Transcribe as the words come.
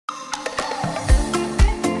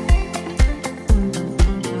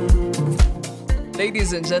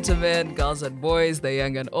Ladies and gentlemen, girls and boys, the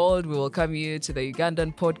young and old, we welcome you to the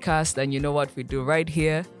Ugandan podcast. And you know what we do right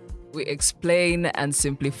here? We explain and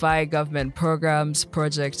simplify government programs,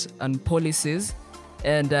 projects, and policies.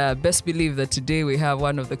 And best believe that today we have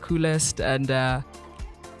one of the coolest and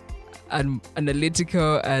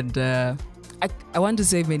analytical and I want to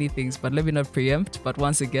say many things, but let me not preempt. But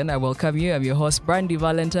once again, I welcome you. I'm your host, Brandy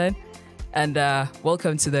Valentine. And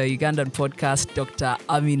welcome to the Ugandan podcast, Dr.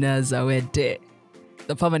 Aminah Zawedde,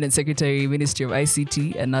 the Permanent Secretary, Ministry of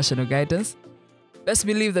ICT and National Guidance. Best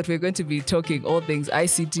believe that we're going to be talking all things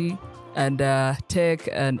ICT and tech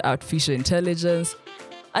and artificial intelligence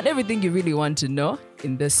and everything you really want to know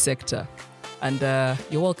in this sector. And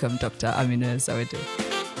you're welcome, Dr. Aminah Zawedde.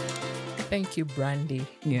 Thank you, Brandy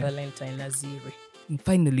Valentine Naziri. And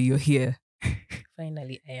finally, you're here.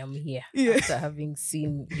 Finally, I am here after having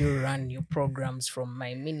seen you run your programs from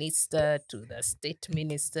my minister to the state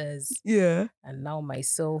ministers. Yeah. And now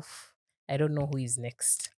myself, I don't know who is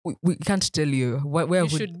next. We can't tell you. Where you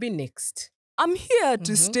should be next. I'm here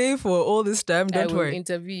to stay for all this time. Don't worry. I will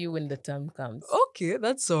interview you when the time comes. Okay,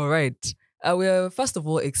 that's all right. We're first of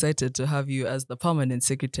all excited to have you as the Permanent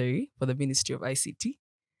Secretary for the Ministry of ICT.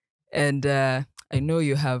 And I know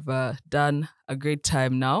you have done a great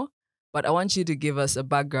time now. But I want you to give us a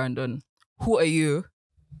background on who are you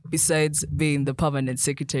besides being the Permanent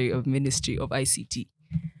Secretary of Ministry of ICT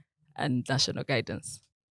and National Guidance.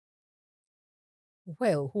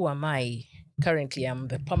 Well, who am I? Currently, I'm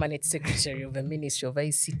the Permanent Secretary of the Ministry of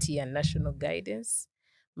ICT and National Guidance.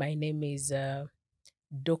 My name is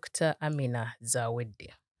Dr. Aminah Zawedde.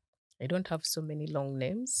 I don't have so many long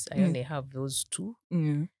names. I only have those two.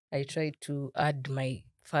 I tried to add my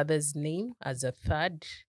father's name as a third.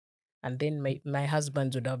 And then my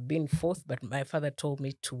husband would have been fourth, but my father told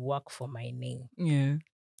me to work for my name. Yeah.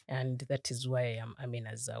 And that is why I am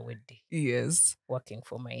Aminah Zawedde. Yes. Working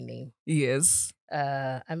for my name. Yes.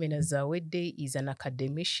 Aminah Zawedde is an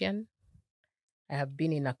academician. I have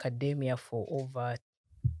been in academia for over, I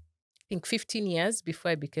think, 15 years before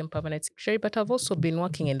I became permanent secretary, but I've also been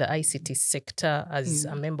working in the ICT sector as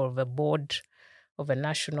a member of the board of a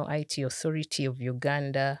national IT authority of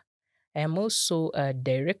Uganda. I am also a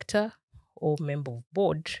director or member of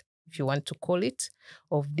board, if you want to call it,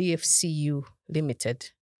 of DFCU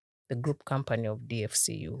Limited, the group company of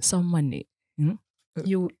DFCU. Some money.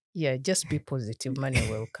 Just be positive. Money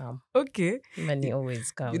will come. Okay. Money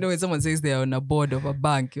always comes. You know, when someone says they are on a board of a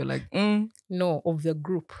bank, you're like, No, of the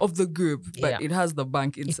group. Of the group, but it has the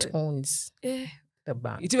bank inside. It owns the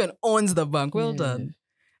bank. It even owns the bank. Well done.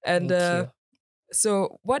 And Thank you.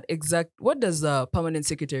 So what does the Permanent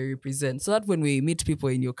Secretary represent? So that when we meet people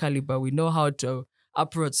in your caliber, we know how to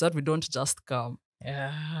approach, so that we don't just come.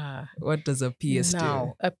 What does a PS do?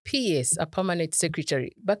 Now, a PS, a Permanent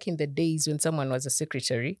Secretary, back in the days when someone was a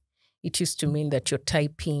secretary, it used to mean that you're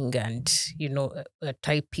typing and, a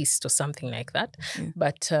typist or something like that. Yeah.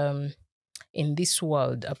 But in this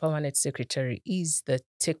world, a Permanent Secretary is the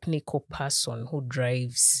technical person who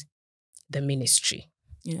drives the ministry.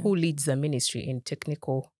 Yeah. Who leads the ministry in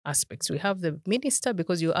technical aspects. We have the minister,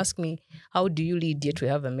 because you ask me, how do you lead, yet we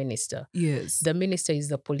have a minister? Yes. The minister is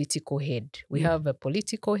the political head. We have the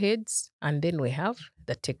political heads, and then we have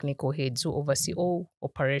the technical heads who oversee all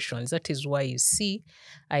operations. That is why you see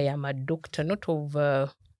I am a doctor, not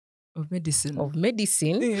of medicine,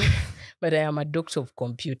 but I am a doctor of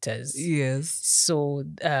computers. Yes. So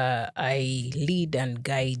I lead and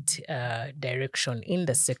guide direction in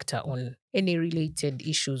the sector on any related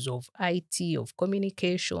issues of IT, of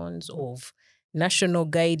communications, of national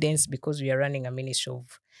guidance, because we are running a Ministry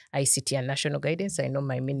of ICT and National Guidance. I know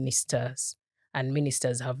my ministers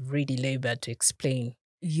have really labored to explain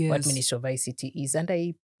what Ministry of ICT is. And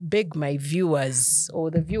I beg my viewers, or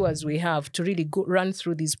the viewers we have, to really run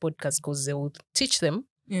through these podcasts, because they will teach them,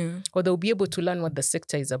 or they'll be able to learn what the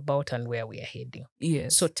sector is about and where we are heading.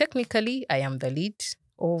 Yes. So technically, I am the lead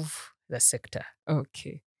of the sector.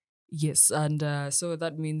 Okay. Yes. And so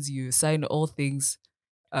that means you sign all things,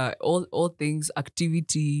 all things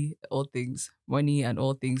activity, all things money, and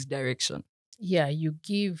all things direction. Yeah, you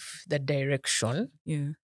give the direction.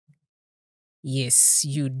 Yeah. Yes,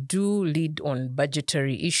 you do lead on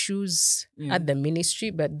budgetary issues at the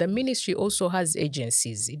ministry, but the ministry also has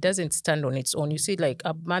agencies. It doesn't stand on its own. You see, like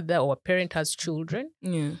a mother or a parent has children.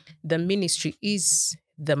 Yeah. The ministry is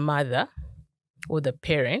the mother or the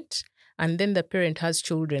parent, and then the parent has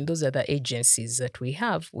children. Those are the agencies that we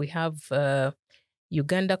have. We have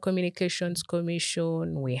Uganda Communications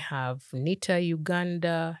Commission. We have NITA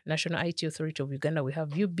Uganda, National IT Authority of Uganda. We have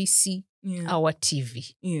UBC, our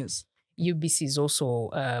TV. Yes. UBC is also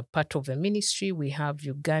part of the ministry. We have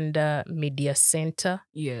Uganda Media Center,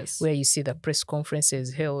 Yes. where you see the press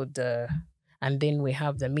conferences held, and then we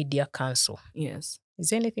have the Media Council. Yes. Is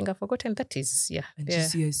there anything I've forgotten? That is, yeah. And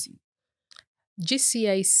GCIC.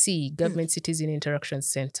 GCIC, Government Citizen Interaction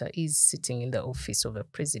Center, is sitting in the office of the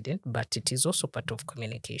president, but it is also part of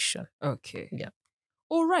communication. Okay. Yeah.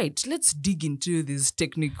 All right. Let's dig into these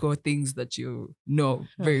technical things that you know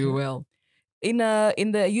very well. In the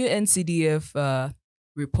UNCDF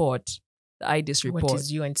report, the IDIS report. What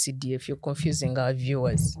is UNCDF? You're confusing our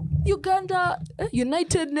viewers. Uganda,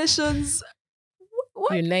 United Nations.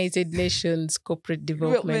 What? United Nations Corporate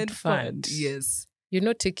Development Fund. Yes. You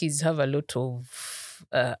know, techies have a lot of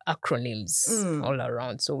acronyms all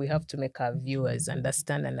around. So we have to make our viewers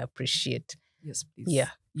understand and appreciate. Yes, please. Yeah.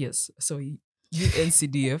 Yes. So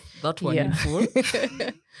UNCDF, that one in full.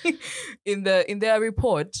 In their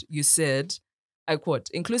report, you said, I quote,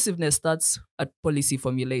 inclusiveness starts at policy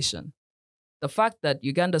formulation. The fact that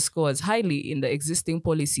Uganda scores highly in the existing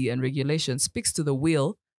policy and regulation speaks to the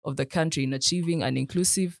will of the country in achieving an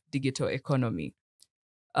inclusive digital economy.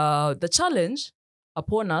 The challenge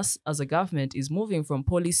upon us as a government is moving from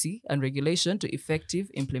policy and regulation to effective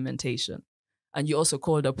implementation. And you also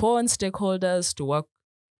called upon stakeholders to work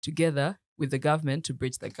together with the government to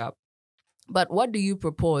bridge the gap. But what do you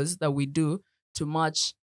propose that we do to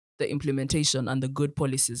match the implementation and the good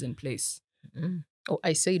policies in place? Oh,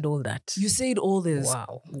 I said all that. You said all this.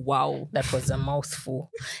 Wow. That was a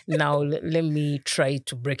mouthful. Now, let me try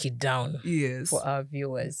to break it down for our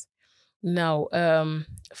viewers. Now,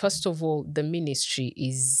 first of all, the ministry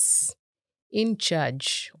is in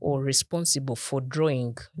charge or responsible for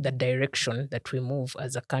drawing the direction that we move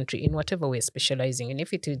as a country in whatever we're specializing in.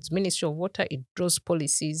 If it is Ministry of Water, it draws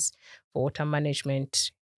policies for water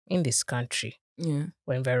management in this country. Yeah.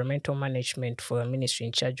 Or environmental management for a ministry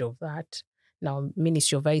in charge of that. Now,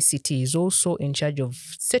 Ministry of ICT is also in charge of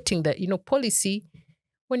setting the, policy.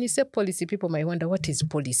 When you say policy, people might wonder, what is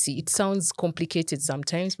policy? It sounds complicated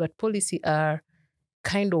sometimes, but policy are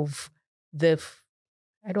kind of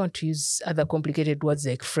I don't want to use other complicated words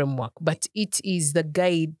like framework, but it is the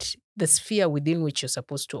guide, the sphere within which you're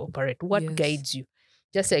supposed to operate. What guides you?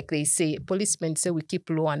 Just like they say, policemen say we keep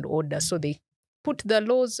law and order. So they put the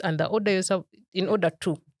laws and the order yourself in order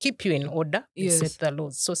to keep you in order. They set the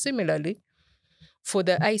laws. So similarly, for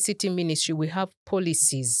the ICT ministry, we have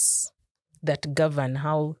policies that govern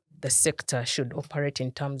how the sector should operate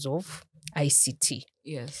in terms of ICT.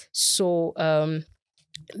 Yes. So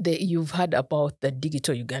you've heard about the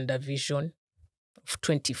Digital Uganda vision of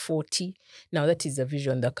 2040. Now that is a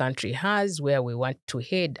vision the country has, where we want to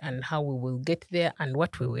head and how we will get there and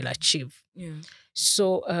what we will achieve. Yeah.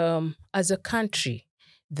 So as a country,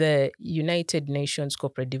 the United Nations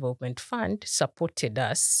Corporate Development Fund supported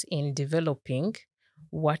us in developing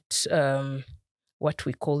what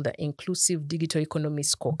we call the Inclusive Digital Economy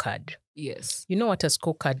Scorecard. Yes. You know what a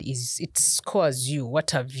scorecard is? It scores you.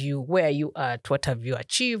 What have you, where you are at, what have you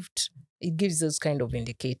achieved? It gives those kind of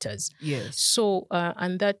indicators. Yes. So,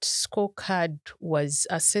 and that scorecard was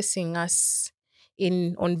assessing us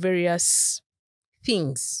on various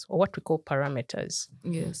things, or what we call parameters.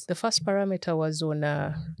 Yes. The first parameter was on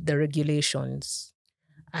the regulations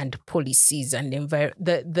and policies and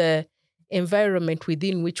the environment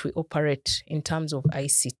within which we operate in terms of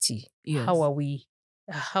ICT. Yes.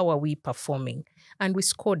 How are we performing? And we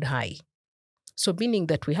scored high. So meaning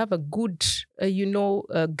that we have a good,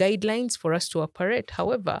 guidelines for us to operate.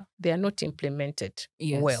 However, they are not implemented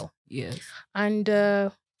well. Yes. And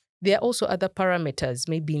there are also other parameters,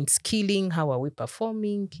 maybe in skilling, how are we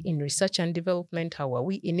performing? In research and development, how are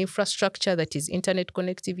we? In infrastructure, that is internet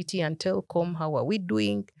connectivity and telecom, how are we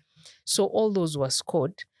doing? So all those were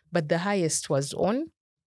scored, but the highest was on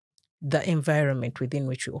the environment within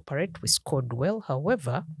which we operate. We scored well.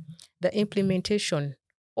 However, the implementation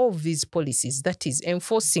of these policies, that is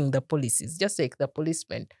enforcing the policies, just like the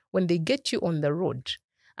policemen, when they get you on the road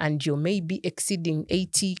and you may be exceeding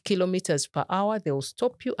 80 kilometers per hour, they will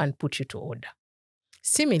stop you and put you to order.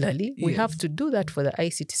 Similarly, we have to do that for the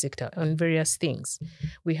ICT sector on various things.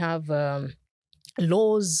 We have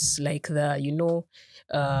laws like the,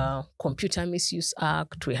 Computer Misuse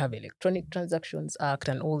Act, we have Electronic Transactions Act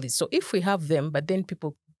and all this. So if we have them, but then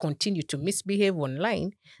people continue to misbehave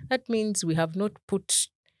online, that means we have not put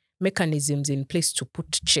mechanisms in place to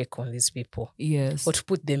put check on these people. Yes. Or to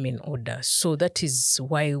put them in order. So that is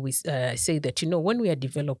why we say that, when we are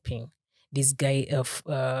developing this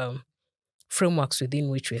frameworks within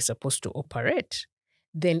which we are supposed to operate,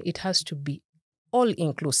 then it has to be all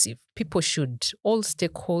inclusive. All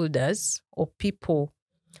stakeholders or people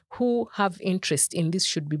who have interest in this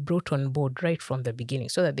should be brought on board right from the beginning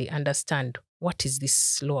so that they understand what is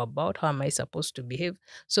this law about, how am I supposed to behave,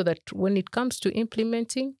 so that when it comes to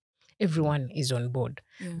implementing, everyone is on board.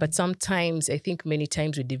 Yeah. But sometimes, I think many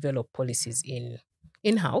times we develop policies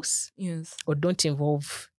in-house Yes. or don't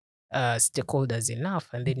involve stakeholders enough.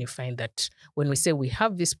 And then you find that when we say we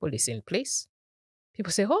have this policy in place,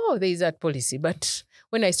 people say, oh, there is that policy. But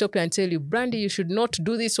when I stop here and tell you, Brandy, you should not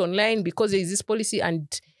do this online because there is this policy and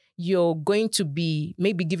you're going to be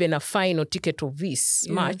maybe given a fine or ticket of this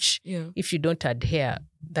much if you don't adhere,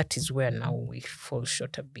 that is where now we fall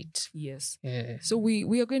short a bit. Yes. So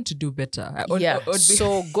we are going to do better.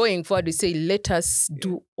 So going forward, we say, let us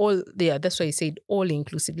do all there. That's why I said all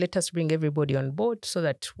inclusive. Let us bring everybody on board so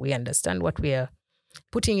that we understand what we are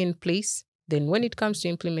putting in place. Then when it comes to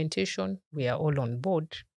implementation, we are all on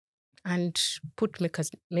board and put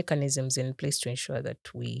mechanisms in place to ensure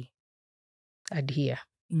that we adhere.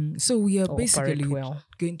 So we are basically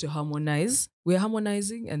going to harmonize. We're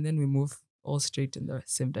harmonizing and then we move all straight in the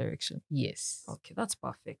same direction. Yes. Okay, that's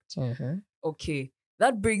perfect. Okay,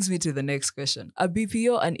 that brings me to the next question. A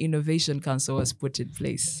BPO and Innovation Council was put in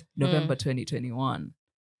place November 2021.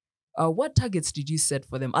 What targets did you set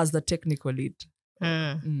for them as the technical lead?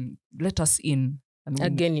 Let us in.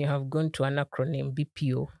 Again, you have gone to an acronym,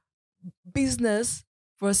 BPO. Business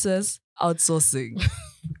Process Outsourcing.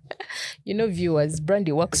 You know, viewers,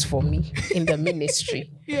 Brandy works for me in the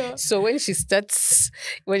ministry. So when she starts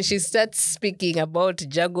speaking about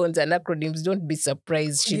jargons and acronyms, don't be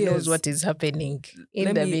surprised. She knows what is happening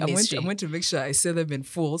in the ministry. I'm going to make sure I say them in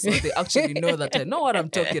full so they actually know that I know what I'm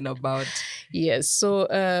talking about. Yes.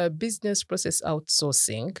 So business process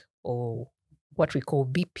outsourcing, or what we call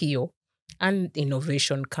BPO, and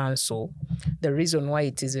Innovation Council. The reason why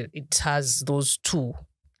it has those two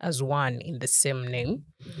as one in the same name,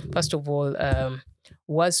 first of all,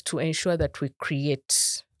 was to ensure that we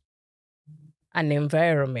create an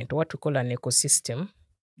environment, what we call an ecosystem,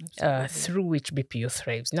 through which BPO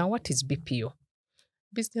thrives. Now, what is BPO?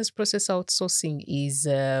 Business process outsourcing is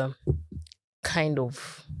kind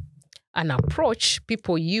of an approach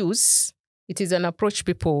people use. It is an approach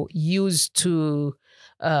people use to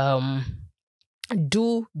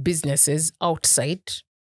do businesses outside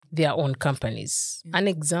their own companies. An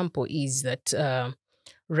example is that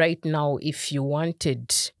right now, if you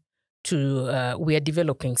wanted to, we are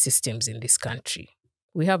developing systems in this country.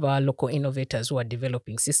 We have our local innovators who are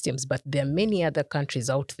developing systems, but there are many other countries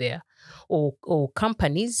out there or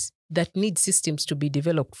companies that need systems to be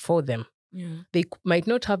developed for them. They might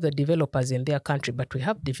not have the developers in their country, but we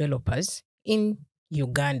have developers in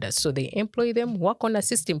Uganda. So they employ them, work on a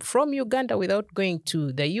system from Uganda without going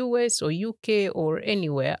to the US or UK or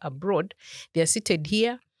anywhere abroad. They are seated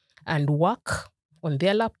here and work on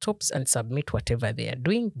their laptops and submit whatever they are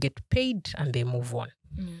doing, get paid, and they move on.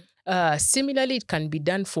 Similarly, it can be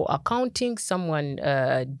done for accounting. Someone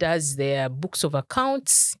does their books of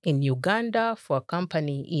accounts in Uganda for a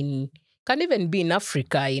company can even be in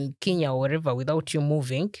Africa, in Kenya or wherever, without you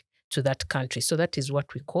moving to that country. So that is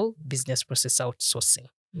what we call business process outsourcing.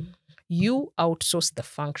 You outsource the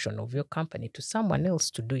function of your company to someone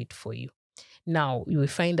else to do it for you. Now, you will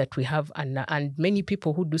find that we have, and many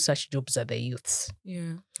people who do such jobs are the youths.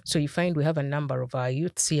 So you find we have a number of our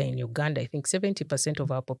youths here in Uganda. I think 70%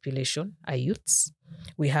 of our population are youths.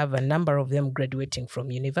 We have a number of them graduating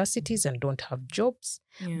from universities and don't have jobs.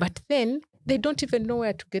 But then they don't even know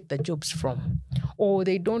where to get the jobs from, or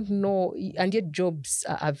they don't know, and yet jobs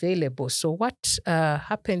are available. So what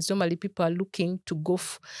happens normally, people are looking to go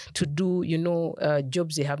to do,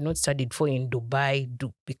 jobs they have not studied for in Dubai,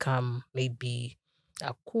 to become maybe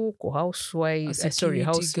a cook or housemaid or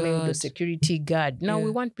security guard. Now we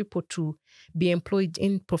want people to be employed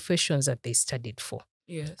in professions that they studied for.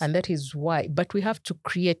 And that is why, but we have to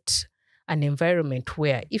create an environment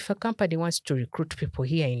where if a company wants to recruit people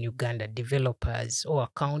here in Uganda, developers or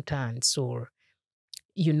accountants or,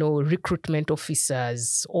 recruitment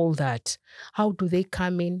officers, all that, how do they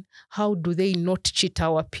come in? How do they not cheat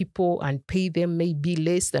our people and pay them maybe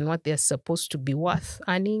less than what they're supposed to be worth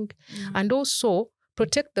earning? And also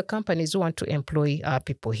protect the companies who want to employ our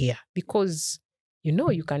people here, because,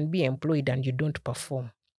 you can be employed and you don't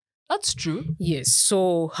perform. That's true. Yes.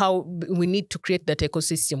 So how we need to create that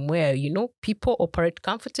ecosystem where, people operate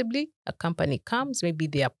comfortably. A company comes, maybe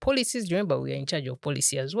there are policies. Remember, we are in charge of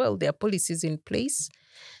policy as well. There are policies in place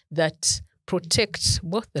that protect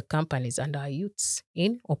both the companies and our youths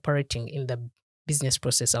in operating in the business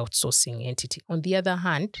process outsourcing entity. On the other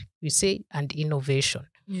hand, we say, and innovation.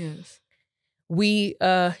 Yes.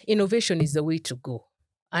 Innovation is the way to go.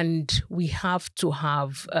 And we have to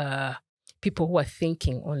have people who are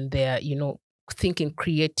thinking on their, thinking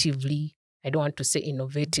creatively. I don't want to say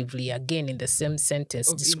innovatively, again, in the same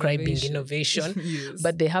sentence, Of describing innovation. Yes.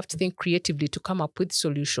 But they have to think creatively to come up with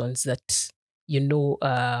solutions that,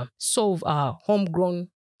 solve our homegrown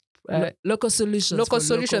local solutions. local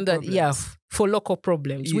solution that problems. for local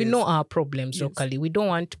problems. We Yes. know our problems Yes. locally. We don't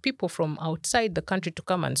want people from outside the country to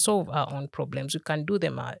come and solve our own problems. We can do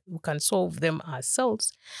them. We can solve them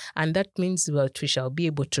ourselves, and that means that we shall be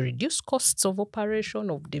able to reduce costs of operation,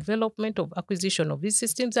 of development, of acquisition of these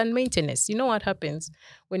systems, and maintenance. You know what happens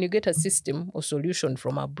when you get a system or solution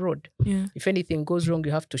from abroad? Yeah. If anything goes wrong,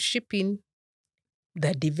 you have to ship in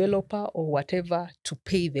the developer or whatever to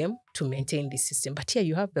pay them to maintain the system. But here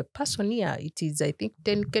you have the person here. It is, I think,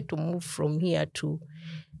 10K to move from here to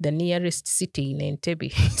the nearest city in Entebbe.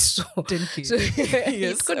 so 10K. so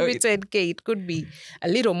Yes. it could be 10K. It could be a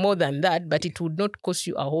little more than that, but it would not cost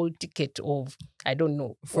you a whole ticket of, I don't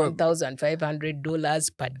know, $1,500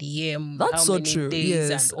 per DM. That's how so many true. days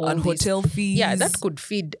Yes. and all And this. hotel fees. Yeah, that could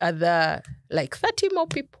feed other, like 30 more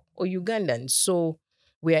people or Ugandans. So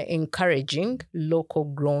we are encouraging local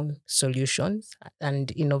grown solutions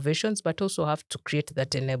and innovations, but also have to create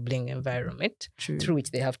that enabling environment through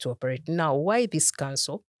which they have to operate. Now, why this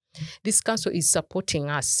council? This council is supporting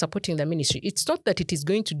us, supporting the ministry. It's not that it is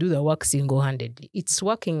going to do the work single-handedly. It's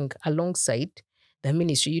working alongside the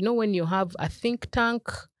ministry. You know, when you have a think tank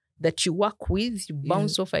that you work with, you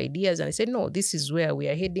bounce off ideas and say, no, this is where we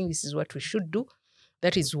are heading. This is what we should do.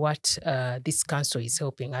 That is what this council is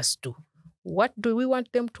helping us do. What do we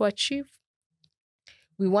want them to achieve?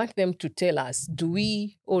 We want them to tell us,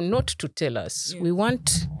 or not to tell us. We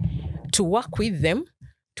want to work with them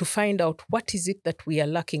to find out what is it that we are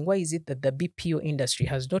lacking. Why is it that the BPO industry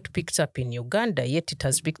has not picked up in Uganda, yet it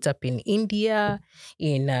has picked up in India,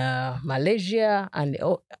 in Malaysia, and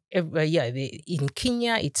in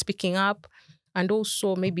Kenya, it's picking up. And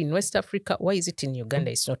also maybe in West Africa. Why is it in Uganda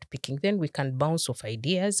it's not picking? Then we can bounce off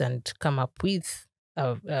ideas and come up with,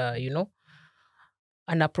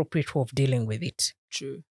 an appropriate way of dealing with it.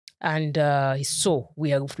 True. And so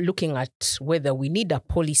we are looking at whether we need a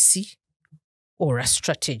policy or a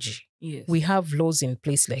strategy. Yes. We have laws in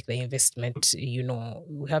place like the investment,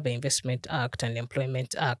 we have an Investment Act and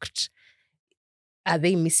Employment Act. Are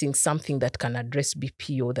they missing something that can address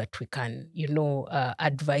BPO that we can,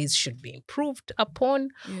 advise should be improved upon?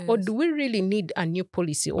 Yes. Or do we really need a new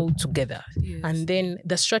policy altogether? Yes. And then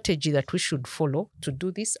the strategy that we should follow to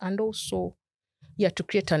do this, and also, to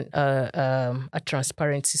create a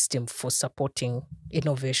transparent system for supporting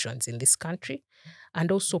innovations in this country,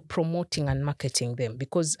 and also promoting and marketing them.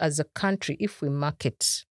 Because as a country, if we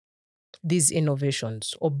market these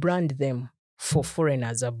innovations or brand them for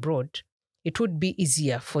foreigners abroad, it would be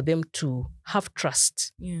easier for them to have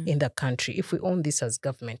trust in the country if we own this as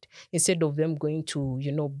government, instead of them going to,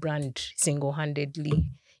 brand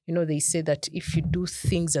single-handedly. They say that if you do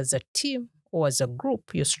things as a team or as a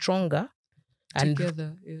group, you're stronger and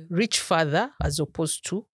together, reach further as opposed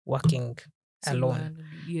to working alone.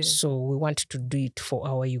 Yeah. So we want to do it for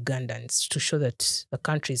our Ugandans to show that the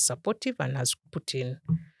country is supportive and has put in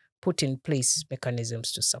place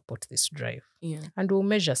mechanisms to support this drive. Yeah. And we'll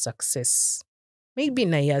measure success. Maybe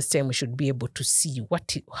in a year's time, we should be able to see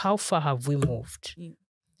how far have we moved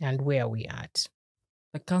and where are we at.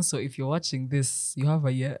 The council, if you're watching this, you have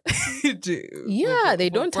a year. They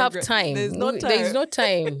don't have time. There's no time. There's no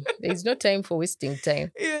time. There's no time for wasting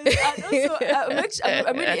time. And also,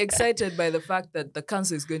 I'm really excited by the fact that the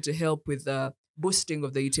council is going to help with the boosting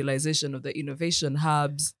of the utilization of the innovation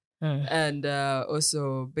hubs. And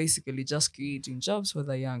also basically just creating jobs for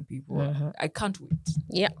the young people. I can't wait.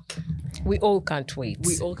 Yeah. We all can't wait.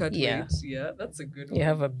 We all can't wait. Yeah, that's a good one. You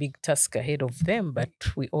have a big task ahead of them, but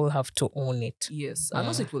we all have to own it. Yes. And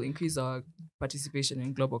also it will increase our participation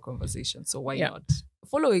in global conversation. So why not?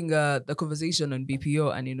 Following the conversation on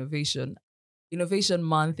BPO and innovation, Innovation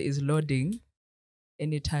Month is loading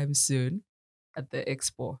anytime soon at the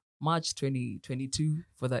Expo, March 2022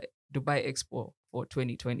 for the Dubai Expo for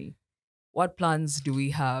 2020. What plans do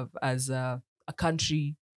we have as a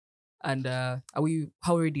country, and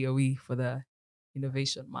how ready are we for the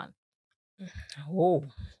Innovation Month? Oh,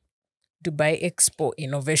 Dubai Expo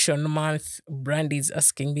Innovation Month. Brandy is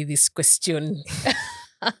asking me this question.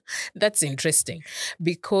 That's interesting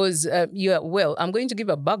because I'm going to give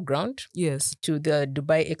a background. Yes. To the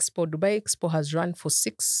Dubai Expo. Dubai Expo has run for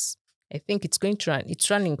it's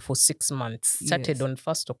running for 6 months. Started on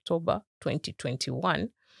 1st October 2021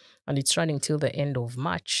 and it's running till the end of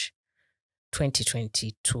March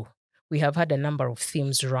 2022. We have had a number of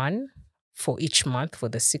themes run for each month for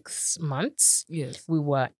the 6 months. Yes. We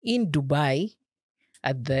were in Dubai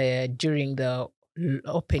during the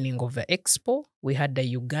opening of the expo. We had the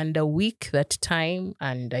Uganda week that time,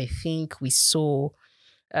 and I think we saw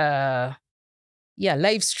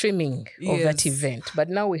live streaming of that event. But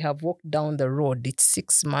now we have walked down the road. It's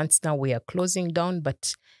 6 months now. We are closing down,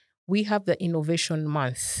 but we have the Innovation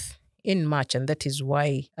Month in March, and that is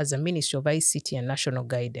why, as a Ministry of ICT and National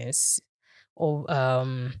Guidance, of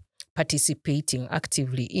participating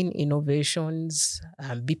actively in innovations,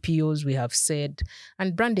 BPOs, we have said,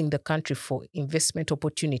 and branding the country for investment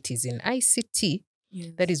opportunities in ICT.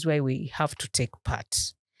 Yes. That is why we have to take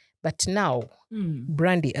part. But now,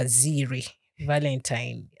 Brandy Aziri,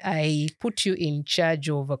 Valentine, I put you in charge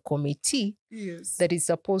of a committee that is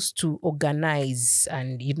supposed to organize,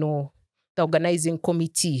 and the organizing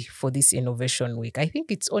committee for this Innovation Week. I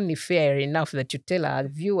think it's only fair enough that you tell our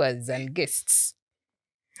viewers and guests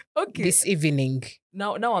this evening.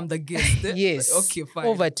 Now I'm the guest. Yes. Okay, fine.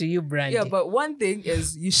 Over to you, Brandy. Yeah, but one thing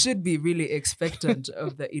is you should be really expectant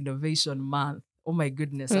of the Innovation Month. Oh my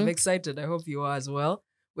goodness, I'm excited. I hope you are as well.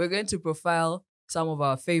 We're going to profile some of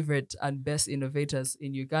our favorite and best innovators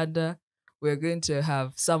in Uganda. We're going to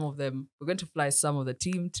have some of them, we're going to fly some of the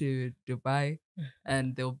team to Dubai,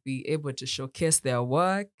 and they'll be able to showcase their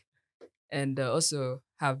work and also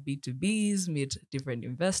have B2Bs, meet different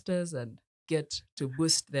investors, and get to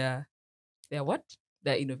boost their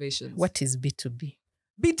innovations. What is B2B?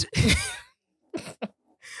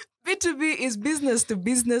 B2B is business to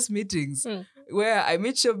business meetings where I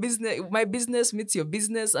meet your business, my business meets your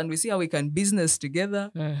business, and we see how we can business together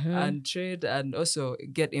and trade and also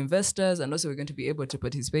get investors. And also we're going to be able to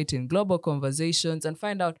participate in global conversations and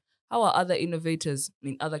find out how are other innovators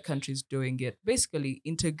in other countries doing it. Basically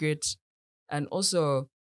integrate, and also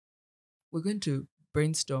we're going to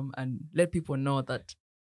brainstorm and let people know that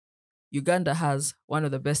Uganda has one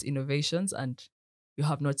of the best innovations and you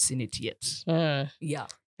have not seen it yet. Yeah.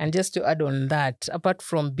 And just to add on that, apart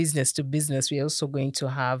from business to business, we're also going to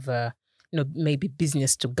have, maybe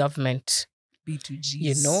business to government.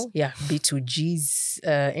 B2Gs.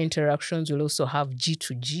 B2Gs interactions. We'll also have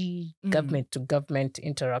G2G, government to government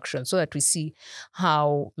interactions, so that we see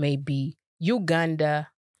how maybe Uganda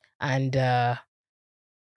and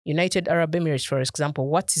United Arab Emirates, for example,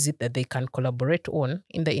 what is it that they can collaborate on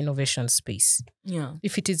in the innovation space? Yeah.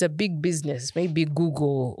 If it is a big business, maybe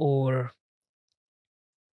Google or...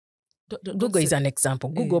 Google is an example.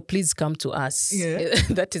 Google, please come to us. Yeah.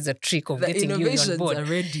 That is a trick of the getting you on board. Are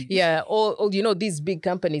ready. Yeah, or these big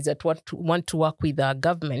companies that want to work with our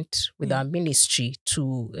government, with our ministry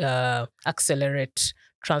to accelerate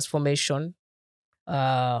transformation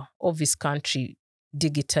of this country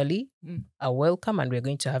digitally are welcome, and we're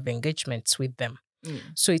going to have engagements with them.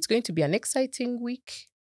 So it's going to be an exciting week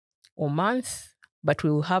or month, but we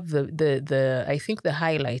will have the I think the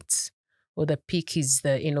highlights or the peak is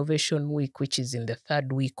the Innovation Week, which is in the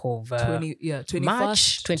third week of 21st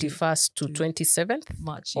March, 21st to 27th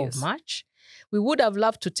March, of March. We would have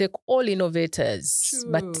loved to take all innovators,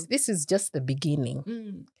 but this is just the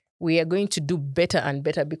beginning. We are going to do better and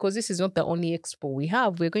better, because this is not the only expo we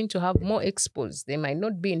have. We're going to have more expos. They might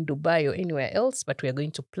not be in Dubai or anywhere else, but we are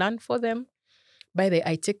going to plan for them. By the way,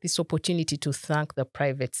 I take this opportunity to thank the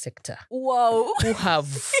private sector. Wow. Who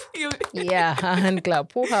have, hand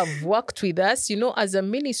clap, who have worked with us. As a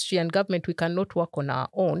ministry and government, we cannot work on our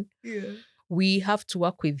own. Yeah. We have to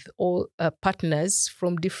work with all partners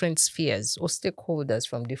from different spheres, or stakeholders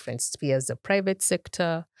from different spheres. The private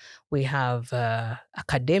sector, we have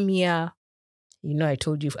academia. I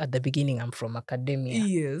told you at the beginning I'm from academia.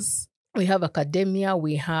 Yes. We have academia,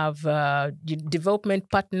 we have development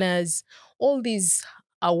partners. All these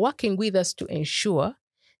are working with us to ensure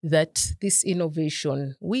that this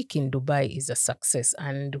Innovation Week in Dubai is a success.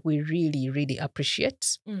 And we really, really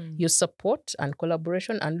appreciate your support and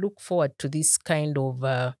collaboration, and look forward to this kind of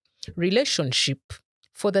relationship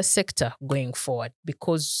for the sector going forward.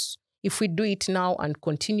 Because if we do it now and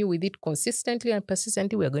continue with it consistently and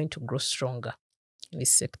persistently, we're going to grow stronger in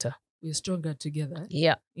this sector. We're stronger together.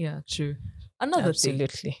 Yeah. Yeah, true. Another thing,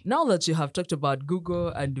 now that you have talked about Google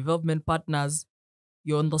and development partners,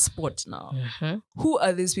 you're on the spot now. Who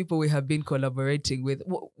are these people we have been collaborating with?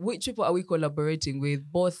 Which people are we collaborating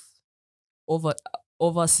with, both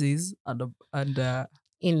overseas and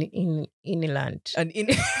in inland? And in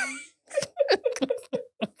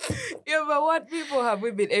yeah, but what people have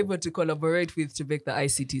we been able to collaborate with to make the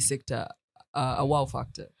ICT sector a wow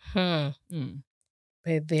factor?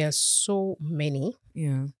 But there are so many.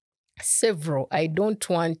 Yeah. Several. I don't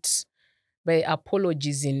want my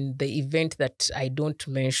apologies in the event that I don't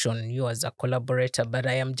mention you as a collaborator, but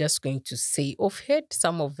I am just going to say offhand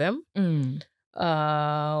some of them.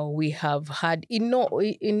 We have had in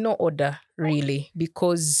no order really,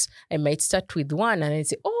 because I might start with one and I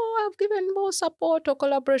say, oh, I've given more support or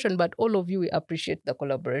collaboration, but all of you, we appreciate the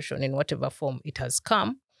collaboration in whatever form it has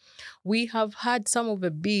come. We have had some of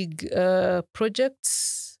the big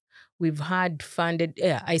projects. We've had funded,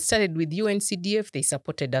 I started with UNCDF. They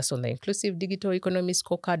supported us on the Inclusive Digital Economy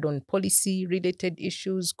Scorecard on policy-related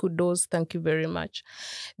issues. Kudos, thank you very much.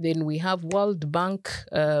 Then we have World Bank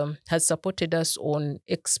has supported us on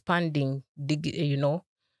expanding, the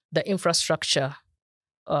infrastructure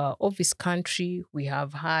of this country. We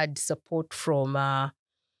have had support from, I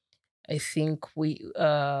think,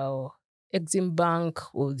 Exim Bank,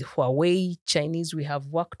 Huawei, Chinese. We have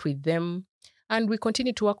worked with them. And we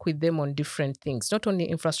continue to work with them on different things, not only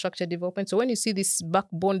infrastructure development. So when you see this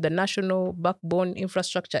backbone, the national backbone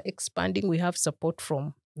infrastructure expanding, we have support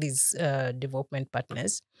from these development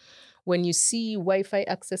partners. When you see Wi-Fi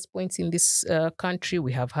access points in this country,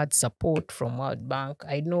 we have had support from World Bank.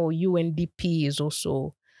 I know UNDP is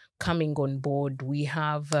also coming on board. We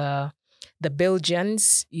have the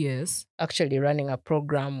Belgians, yes, actually running a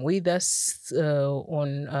program with us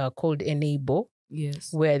called Enable.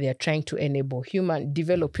 Yes. Where they are trying to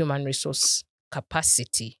develop human resource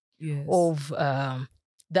capacity of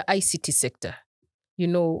the ICT sector.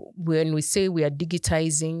 When we say we are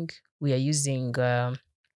digitizing, we are using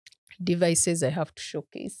devices. I have to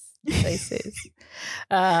showcase devices.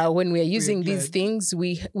 When we are using these things,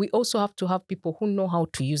 we also have to have people who know how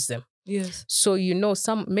to use them. Yes. So,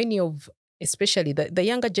 many of, especially the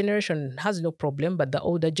younger generation has no problem, but the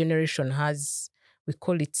older generation has, we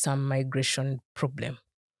call it some migration problem.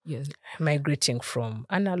 Yes. Migrating from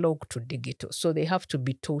analog to digital. So they have to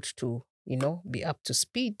be taught to, be up to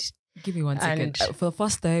speed. Give me 1 second. For the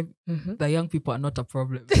first time, the young people are not a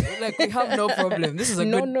problem. Like, we have no problem. This is a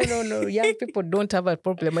No. Young people don't have a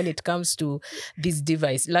problem when it comes to this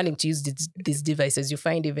device, learning to use these devices. You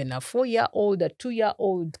find even a 4-year-old, a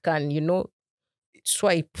 2-year-old can,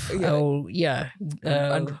 swipe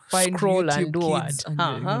and find scroll YouTube and do kids, what.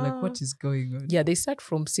 and you're like, what is going on? Yeah, they start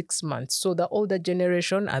from 6 months. So the older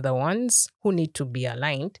generation are the ones who need to be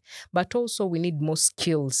aligned, but also we need more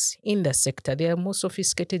skills in the sector. There are more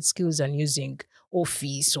sophisticated skills than using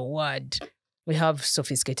Office or Word. We have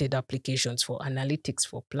sophisticated applications for analytics,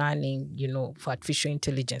 for planning, for artificial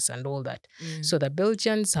intelligence and all that. So the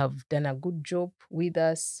Belgians have done a good job with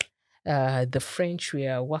us. The French, we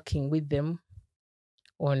are working with them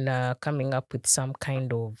on coming up with some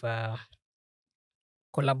kind of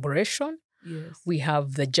collaboration. Yes. We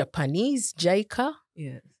have the Japanese, JICA.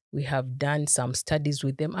 Yes. We have done some studies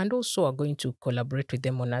with them and also are going to collaborate with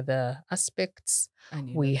them on other aspects.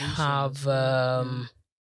 We have,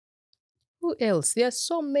 who else? There are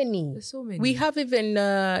so many. There's so many. We have even,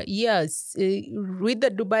 with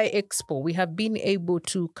the Dubai Expo, we have been able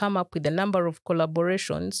to come up with a number of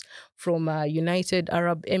collaborations from United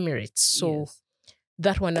Arab Emirates. So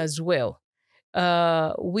that one as well.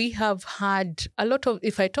 We have had a lot of,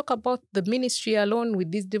 if I talk about the ministry alone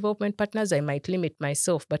with these development partners, I might limit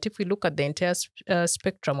myself. But if we look at the entire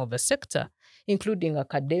spectrum of the sector, including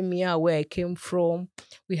academia, where I came from,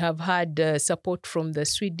 we have had support from the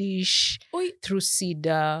Swedish through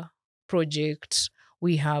CEDA project.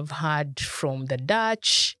 We have had from the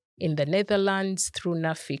Dutch in the Netherlands through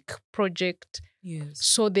NAFIC project. Yes.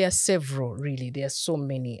 So there are several, really. There are so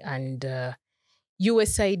many. And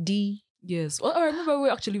USID. Yes. Well, I remember we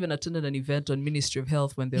actually even attended an event on Ministry of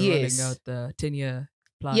Health when they were rolling out the 10-year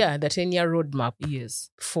plan. Yeah, the 10-year roadmap.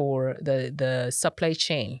 Yes. For the supply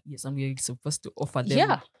chain. Yes, and we're supposed to offer them.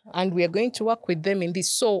 Yeah, and we are going to work with them in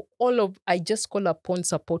this. So I just call upon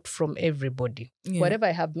support from everybody. Yeah. Whatever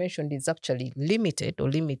I have mentioned is actually limited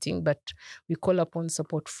or limiting, but we call upon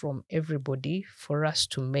support from everybody for us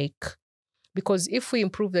to make, because if we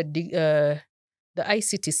improve the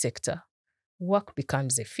ICT sector, work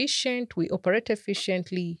becomes efficient, we operate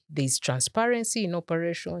efficiently, there's transparency in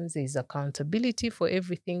operations, there's accountability for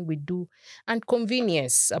everything we do, and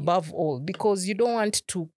convenience above all, because you don't want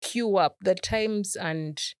to queue up. The times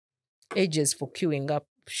and ages for queuing up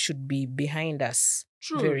should be behind us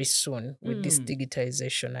very soon with this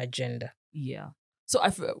digitization agenda. Yeah. So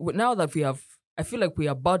now that I feel like we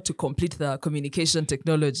are about to complete the communication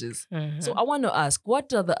technologies. So I want to ask,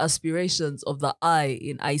 what are the aspirations of the I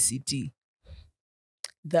in ICT?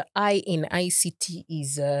 The I in ICT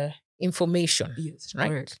is information. Yes,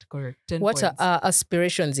 right? Correct. 10 what points. are our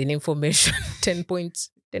aspirations in information? 10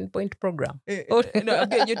 points, 10-point program. No, I'm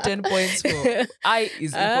getting you 10 points for I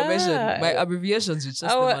is information. My abbreviations, you just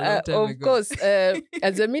them a long time ago. Of course,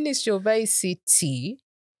 as a Ministry of ICT,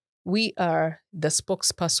 we are the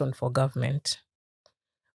spokesperson for government.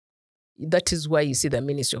 that is why you see the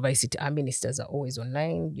Ministry of ICT, our ministers are always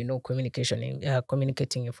online,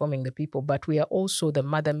 communicating, informing the people. But we are also the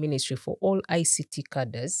mother ministry for all ICT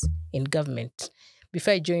cadres in government.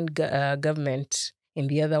 Before I joined government, in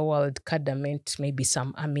the other world, cadre meant maybe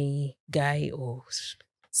some army guy or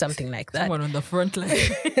something like that. Someone on the front line.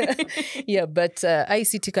 Yeah, but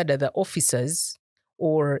ICT cadre, the officers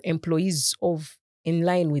or employees in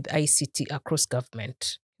line with ICT across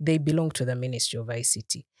government, they belong to the Ministry of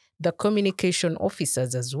ICT. The communication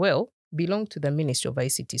officers as well belong to the Ministry of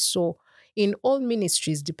ICT. So in all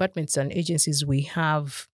ministries, departments and agencies, we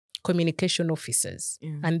have communication officers.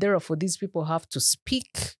 And therefore, these people have to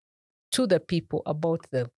speak to the people about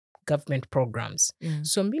the government programs.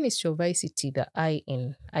 So Ministry of ICT, the I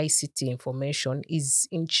in ICT information, is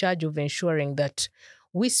in charge of ensuring that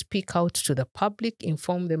we speak out to the public,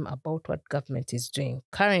 inform them about what government is doing.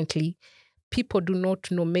 Currently, people do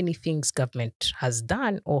not know many things government has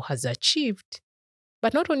done or has achieved.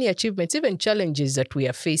 But not only achievements, even challenges that we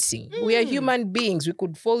are facing. We are human beings. We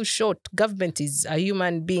could fall short. Government is a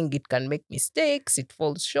human being. It can make mistakes. It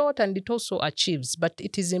falls short and it also achieves. But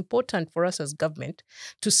it is important for us as government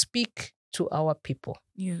to speak to our people.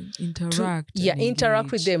 Interact.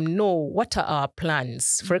 Interact with them. Know what are our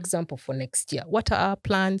plans, for example, for next year. What are our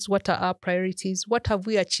plans? What are our priorities? What have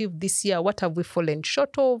we achieved this year? What have we fallen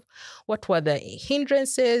short of? What were the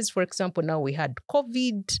hindrances? For example, now we had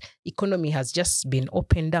COVID. Economy has just been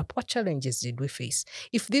opened up. What challenges did we face?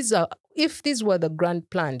 If these were the grand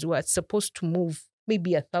plans, we are supposed to move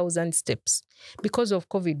maybe 1,000 steps. Because of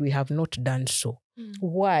COVID, we have not done so.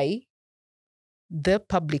 Why? The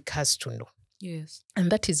public has to know. Yes.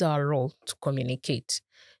 And that is our role, to communicate.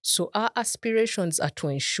 So our aspirations are to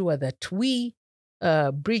ensure that we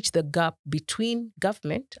bridge the gap between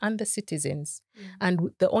government and the citizens.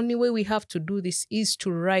 And the only way we have to do this is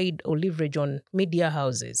to ride or leverage on media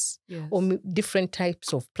houses or different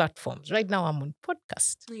types of platforms. Right now I'm on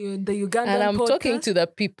podcast. The Ugandan and I'm podcast? talking to the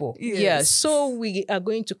people. Yes. Yeah. So we are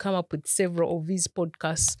going to come up with several of these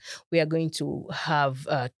podcasts. We are going to have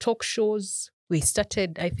talk shows. We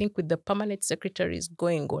started, I think, with the permanent secretaries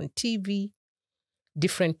going on TV,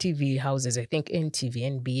 different TV houses, I think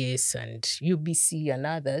NTV, NBS, and UBC and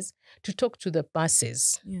others, to talk to the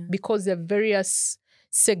masses. Because there are various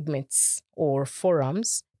segments or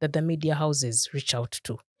forums that the media houses reach out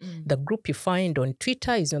to. The group you find on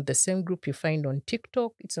Twitter is not the same group you find on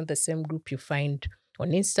TikTok. It's not the same group you find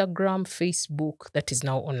on Instagram, Facebook, that is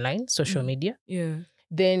now online, social media.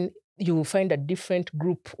 Then you will find a different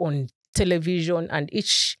group on television, and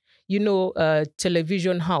each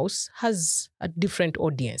television house has a different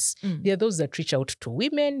audience. There are those that reach out to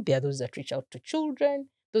women, there are those that reach out to children,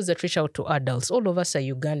 those that reach out to adults. All of us are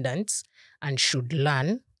Ugandans and should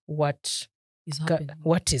learn what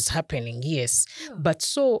is happening. Yes. But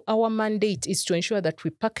so our mandate is to ensure that we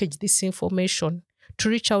package this information to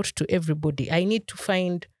reach out to everybody. I need to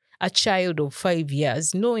find a child of 5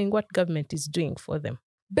 years knowing what government is doing for them.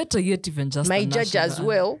 Better yet, even just my judge as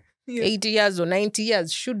well. 80 years or 90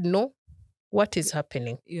 years should know what is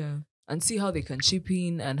happening. And see how they can chip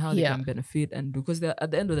in and how they can benefit. And because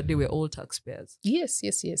at the end of the day, we're all taxpayers. Yes.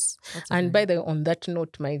 And by the way, on that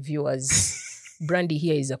note, my viewers, Brandy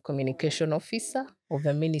here is a communication officer of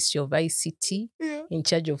the Ministry of ICT in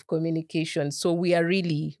charge of communication. So we are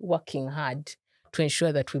really working hard to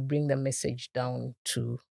ensure that we bring the message down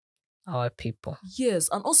to our people. Yes,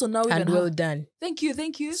 and also now we well done. Thank you.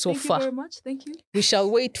 So thank far. you very much. Thank you. We shall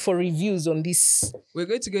wait for reviews on this. We're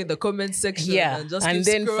going to go in the comment section and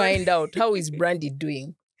then find out how is Brandy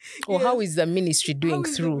doing, or how is the ministry doing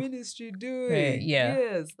through. The ministry doing?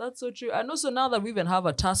 Yes, that's so true. And also now that we even have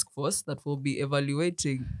a task force that will be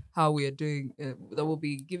evaluating how we are doing, that will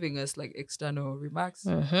be giving us like external remarks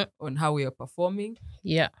on how we are performing.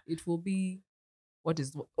 It will be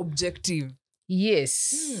objective.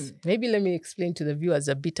 Yes. Maybe let me explain to the viewers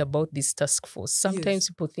a bit about this task force. Sometimes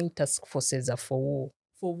people think task forces are for war.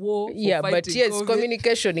 For war? But yes, COVID.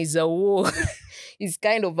 Communication is a war. It's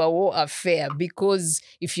kind of a war affair, because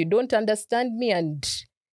if you don't understand me, and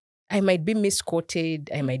I might be misquoted,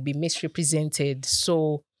 I might be misrepresented.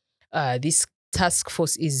 So this task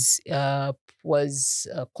force was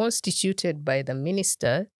constituted by the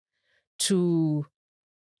minister to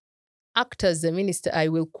act as the minister. I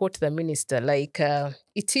will quote the minister,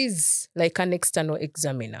 it is like an external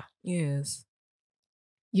examiner. Yes.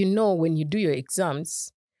 When you do your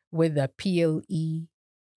exams, whether PLE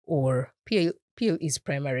or PL is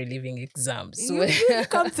primary living exams. You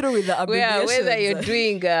come through with the abbreviations. Whether you're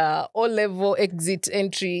doing O-level exit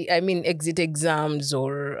exams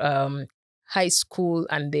or high school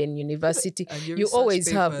and then university, you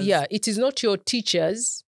always have, it is not your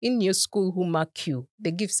teachers in your school who mark you.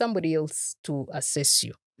 They give somebody else to assess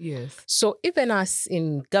you. Yes. So even us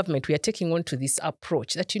in government, we are taking on to this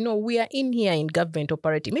approach that, we are in here in government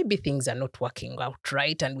operating. Maybe things are not working out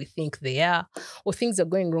right and we think they are, or things are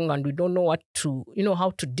going wrong and we don't know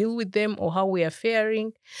how to deal with them or how we are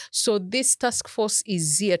faring. So this task force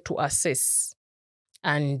is here to assess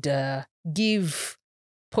and give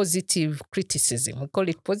positive criticism. We call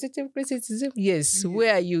it positive criticism. Yes,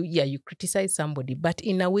 where you criticize somebody, but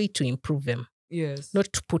in a way to improve them. Yes. Not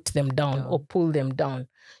to put them down or pull them down.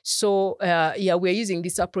 So, we're using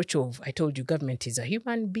this approach of, I told you, government is a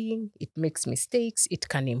human being. It makes mistakes. It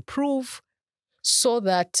can improve so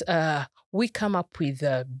that we come up with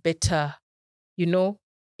a better,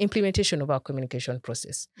 implementation of our communication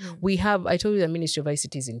process. We have, I told you, the Ministry of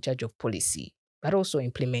ICT is in charge of policy, but also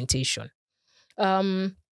implementation.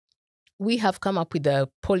 We have come up with a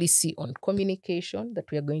policy on communication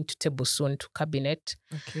that we are going to table soon to cabinet.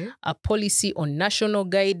 Okay. A policy on national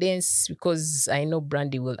guidance, because I know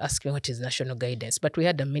Brandy will ask me what is national guidance, but we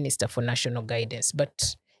had a minister for national guidance.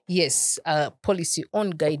 But yes, a policy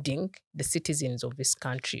on guiding the citizens of this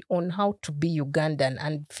country on how to be Ugandan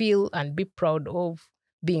and feel and be proud of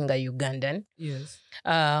being a Ugandan. Yes.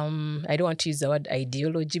 I don't want to use the word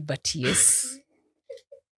ideology, but yes,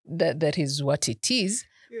 that is what it is.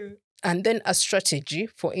 Yeah. And then a strategy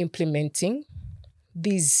for implementing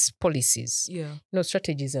these policies. Yeah.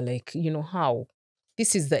 Strategies are like, how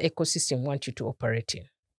this is the ecosystem we want you to operate in.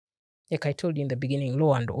 Like I told you in the beginning,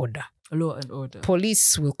 law and order. Law and order.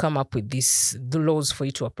 Police will come up with the laws for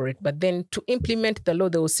you to operate. But then to implement the law,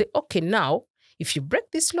 they will say, okay, now, if you break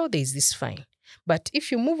this law, there is this fine. But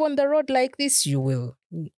if you move on the road like this, you will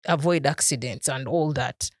avoid accidents and all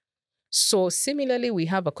that. So similarly, we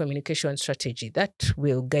have a communication strategy that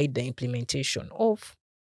will guide the implementation of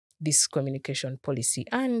this communication policy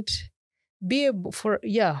and be able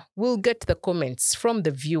we'll get the comments from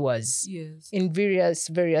the viewers in various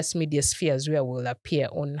media spheres where we'll appear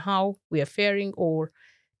on how we are faring, or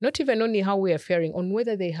not even only how we are faring, on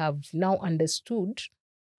whether they have now understood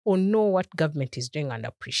or know what government is doing and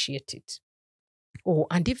appreciate it.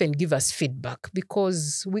 And even give us feedback,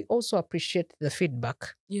 because we also appreciate the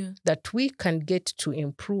feedback that we can get to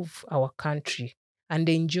improve our country and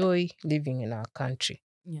enjoy living in our country.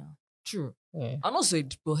 Yeah, true. Yeah. And also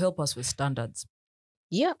it will help us with standards.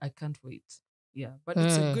 Yeah. I can't wait. Yeah, but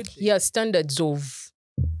it's a good thing. Yeah, standards of,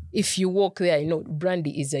 if you walk there,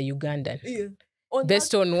 Brandy is a Ugandan. Yeah.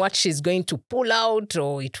 Based on what she's going to pull out,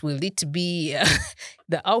 or will it be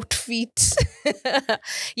the outfit?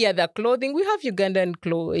 The clothing. We have Ugandan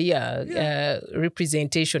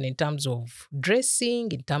representation in terms of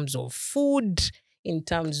dressing, in terms of food, in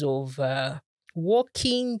terms of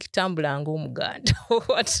walking, tambula ng'omuganda, or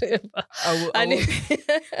whatever.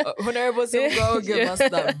 Honorable Simba will give us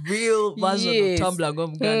that real version of tambula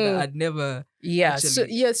ng'omuganda. I'd never.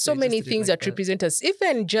 So many things that represent us,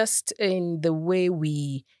 even just in the way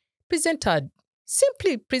we present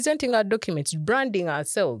simply presenting our documents, branding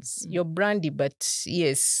ourselves. You're brandy, but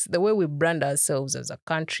yes, the way we brand ourselves as a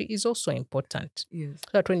country is also important. Yes.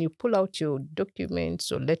 So that when you pull out your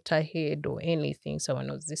documents or letterhead or anything, someone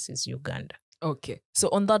knows this is Uganda. Okay. So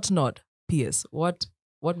on that note, P.S., what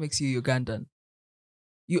makes you Ugandan?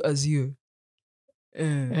 You as you.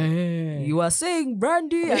 You are saying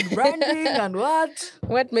brandy and branding and what?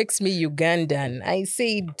 What makes me Ugandan? I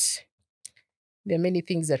said there are many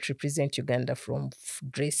things that represent Uganda, from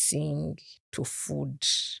dressing to food.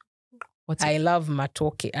 I love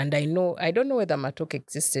matoke, and I don't know whether matoke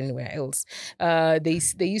exists anywhere else. They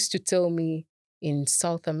used to tell me in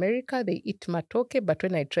South America they eat matoke, but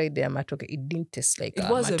when I tried their matoke, it didn't taste like it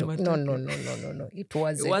wasn't matoke. No. It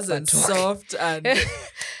wasn't matoke. Soft and.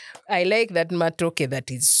 I like that matoke that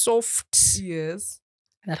is soft. Yes.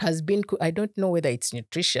 That has been cooked. I don't know whether it's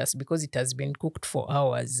nutritious because it has been cooked for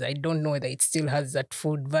hours. I don't know whether it still has that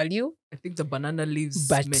food value. I think the banana leaves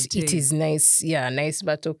but maintain. It is nice. Yeah, nice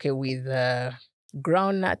matoke with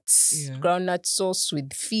groundnuts, groundnut sauce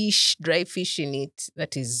with fish, dry fish in it.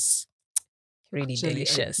 That is really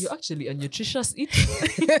delicious. You're actually a nutritious eater.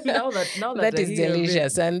 now that that is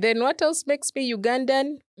delicious. And then what else makes me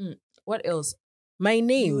Ugandan? What else? My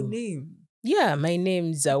name. Your name. Yeah, my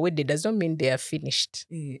name Zawedde does not mean they are finished.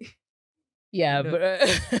 Yeah, but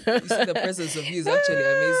you see the presence of you is actually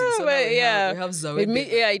amazing. So we have Zawedde.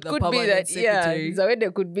 It could be that secretary.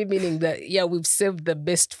 Zawedde could be meaning that we've saved the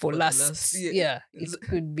best for last. Yeah, it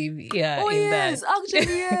could be actually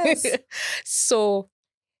yes. So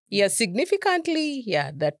significantly,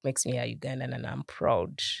 that makes me a Ugandan, and I'm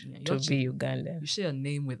proud to be Ugandan. You share a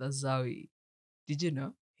name with Azawi. Did you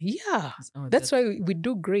know? Yeah, Oh, that's why we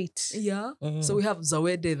do great. Yeah. So we have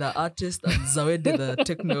Zawedde, the artist, and Zawedde,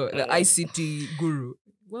 the ICT guru.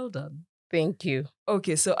 Well done. Thank you.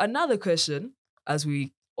 Okay, so another question as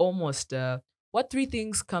we almost, what three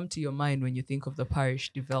things come to your mind when you think of the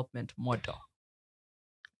parish development model?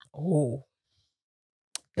 Oh,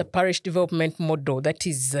 the parish development model, that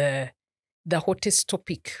is the hottest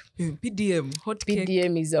topic. PDM, hot cake.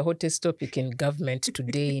 PDM is the hottest topic in government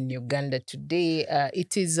today, in Uganda today.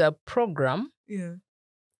 It is a program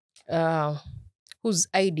whose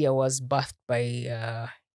idea was birthed by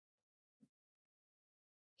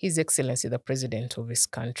His Excellency, the President of his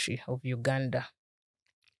country, of Uganda.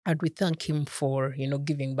 And we thank him for,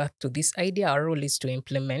 giving birth to this idea. Our role is to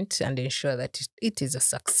implement and ensure that it is a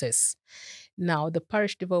success. Now, the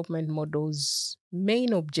parish development model's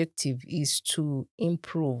main objective is to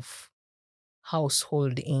improve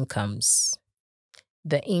household incomes,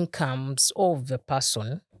 the incomes of the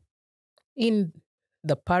person in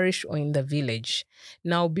the parish or in the village.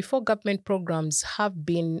 Now, before, government programs have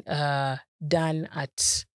been done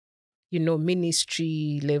at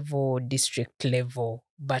ministry level, district level,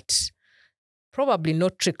 but probably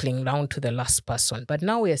not trickling down to the last person. But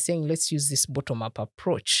now we are saying, let's use this bottom-up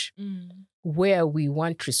approach where we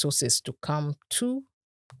want resources to come to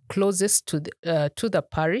closest to the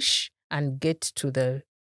parish and get to the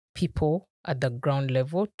people at the ground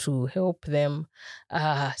level to help them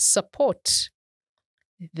support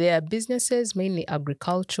their businesses, mainly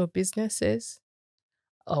agricultural businesses,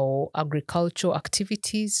 or agricultural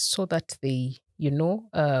activities, so that they,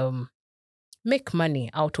 make money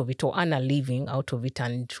out of it or earn a living out of it.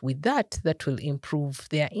 And with that will improve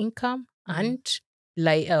their income and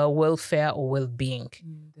welfare or well-being.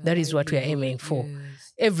 That is what we are aiming for.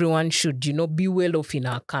 Yes. Everyone should, be well off in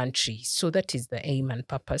our country. So that is the aim and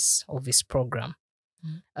purpose of this program.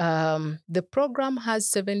 The program has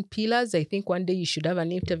 7 pillars. I think one day you should have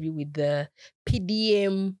an interview with the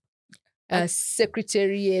PDM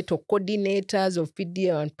secretariat or coordinators of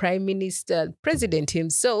PDM and Prime Minister, President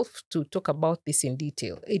himself, to talk about this in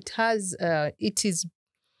detail. It is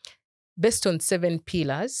based on 7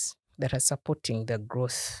 pillars that are supporting the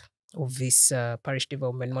growth of this parish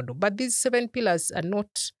development model. But these 7 pillars are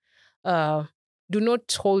not do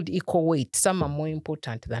not hold equal weight. Some are more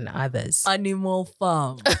important than others. Animal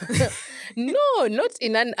farm. No, not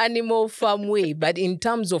in an animal farm way, but in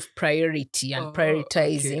terms of priority and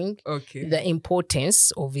prioritizing the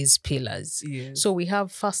importance of these pillars. Yes. So we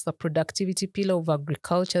have first the productivity pillar of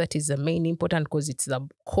agriculture. That is the main important because it's the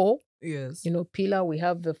core. Yes. Pillar. We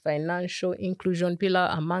have the financial inclusion pillar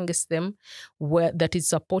amongst them, where that is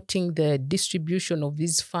supporting the distribution of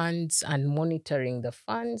these funds and monitoring the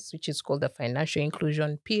funds, which is called the financial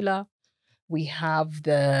inclusion pillar. We have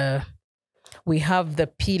the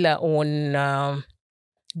pillar on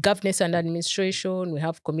governance and administration. We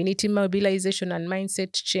have community mobilization and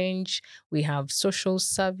mindset change. We have social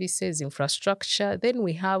services, infrastructure. Then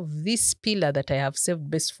we have this pillar that I have saved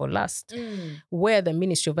best for last, where the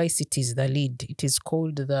Ministry of ICT is the lead. It is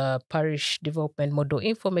called the Parish Development Model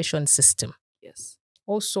Information System. Yes.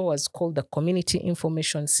 Also as called the Community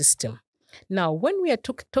Information System. Now, when we are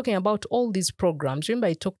talking about all these programs,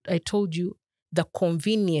 remember I told you the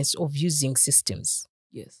convenience of using systems.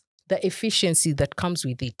 Yes. The efficiency that comes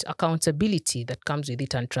with it, accountability that comes with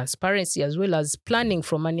it, and transparency, as well as planning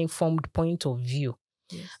from an informed point of view.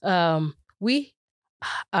 Yes. We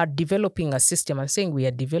are developing a system. I'm saying we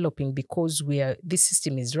are developing because this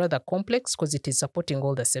system is rather complex because it is supporting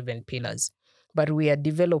all the 7 pillars. But we are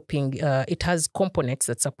developing, it has components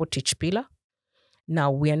that support each pillar.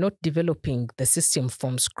 Now, we are not developing the system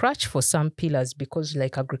from scratch for some pillars because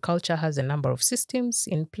like agriculture has a number of systems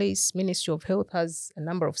in place. Ministry of Health has a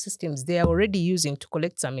number of systems they are already using to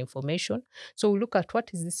collect some information. So we look at what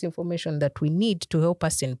is this information that we need to help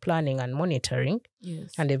us in planning and monitoring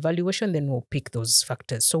and evaluation, then we'll pick those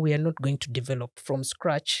factors. So we are not going to develop from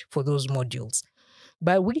scratch for those modules.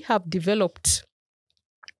 But we have developed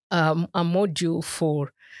a module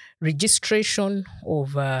for registration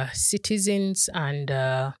of citizens, and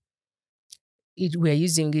we are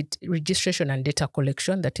using it, registration and data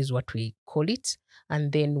collection, that is what we call it.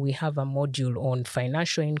 And then we have a module on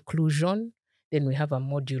financial inclusion. Then we have a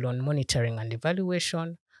module on monitoring and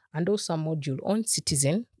evaluation, and also a module on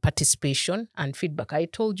citizen participation and feedback. I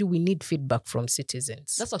told you we need feedback from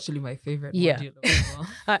citizens. That's actually my favorite module.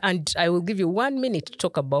 And I will give you 1 minute to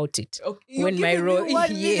talk about it. Okay, when my role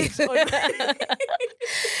is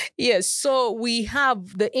Yes, so we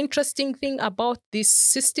have the interesting thing about this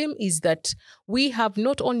system is that we have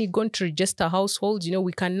not only gone to register households,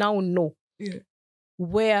 we can now know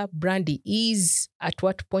where Brandy is, at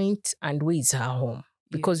what point, and where is her home.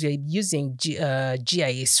 because you're using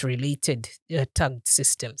GIS-related tagged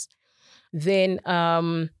systems. Then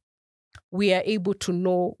we are able to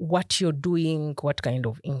know what you're doing, what kind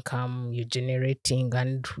of income you're generating,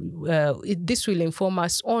 and this will inform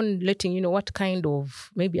us on letting you know what kind of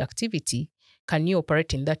maybe activity can you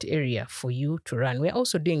operate in that area for you to run. We're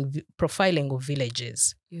also doing profiling of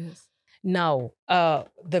villages. Yes. Now,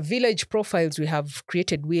 the village profiles we have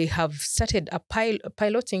created, we have started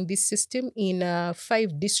piloting this system in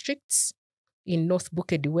 5 districts in North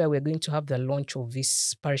Bukedi, where we're going to have the launch of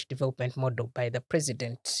this Parish Development Model by the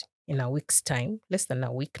president in a week's time, less than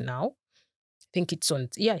a week now. I think it's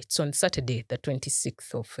on Saturday, the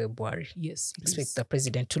 26th of February. Yes. Expect the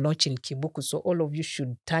president to launch in Kibuku. So all of you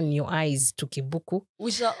should turn your eyes to Kibuku.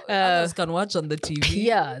 Which others can watch on the TV.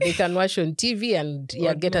 Yeah, they can watch on TV and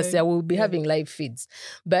get us there. We'll be having live feeds.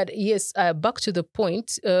 But yes, back to the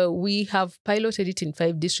point, we have piloted it in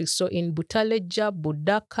 5 districts. So in Butaleja,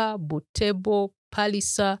 Budaka, Butebo,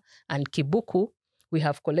 Palisa, and Kibuku, we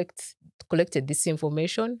have collected this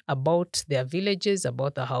information about their villages,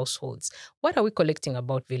 about the households. What are we collecting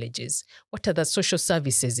about villages? What are the social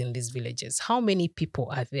services in these villages? How many people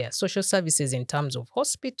are there? Social services in terms of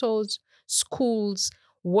hospitals, schools,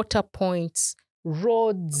 water points,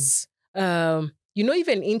 roads,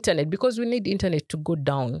 even internet, because we need internet to go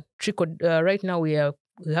down. Right now we have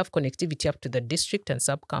connectivity up to the district and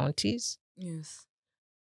sub-counties. Yes.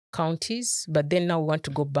 Counties, but then now we want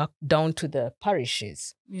to go back down to the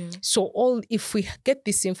parishes. Yeah. So if we get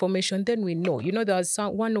this information, then we know. There was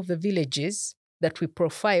one of the villages that we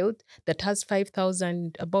profiled that has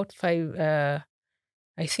 5,000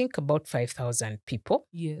 people.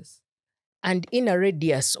 Yes. And in a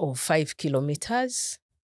radius of 5 kilometers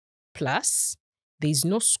plus, there is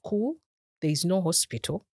no school, there is no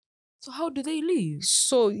hospital. So how do they live?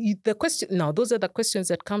 So the question now, those are the questions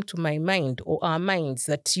that come to my mind or our minds.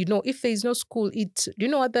 That if there is no school, do you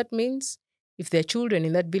know what that means? If there are children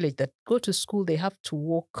in that village that go to school, they have to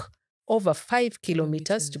walk over 5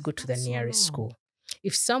 kilometers to go to the nearest school.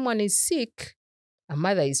 If someone is sick, a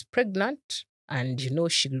mother is pregnant, and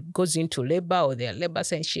she goes into labor or their labor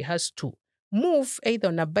and she has to move either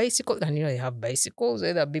on a bicycle, and they have bicycles,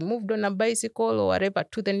 either be moved on a bicycle or whatever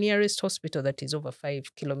to the nearest hospital that is over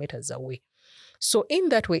 5 kilometers away. So in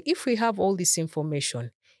that way, if we have all this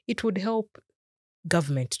information, it would help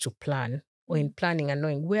government to plan, or in planning and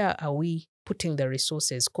knowing where are we putting the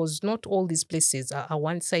resources, because not all these places are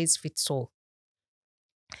one size fits all.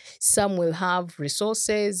 Some will have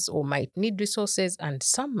resources or might need resources, and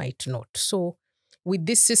some might not. So with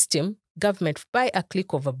this system, government, by a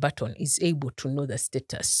click of a button, is able to know the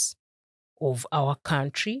status of our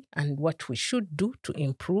country and what we should do to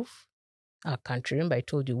improve our country. Remember, I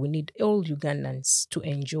told you we need all Ugandans to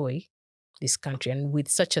enjoy this country. And with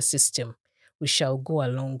such a system, we shall go a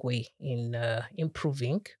long way in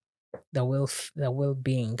improving the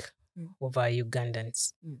well-being of our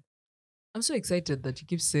Ugandans. I'm so excited that you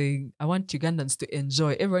keep saying, I want Ugandans to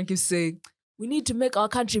enjoy. Everyone keeps saying, we need to make our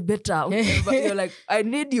country better. But you're like, I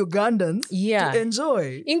need Ugandans to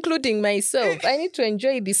enjoy. Including myself. I need to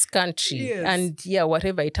enjoy this country. Yes. And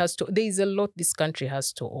whatever it has to, there is a lot this country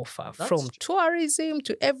has to offer. That's from true. tourism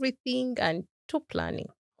to everything and to planning.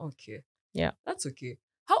 Okay. Yeah. That's okay.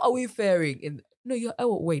 How are we faring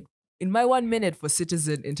wait. In my 1 minute for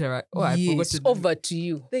citizen interact. Oh, I forgot to do. Over to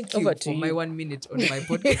you. Thank you for my 1 minute on my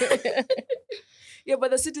podcast. Yeah,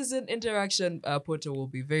 but the citizen interaction portal will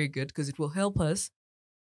be very good because it will help us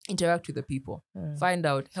interact with the people, find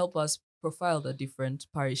out, help us profile the different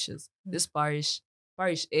parishes. This parish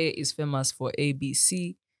A is famous for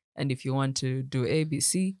ABC, and if you want to do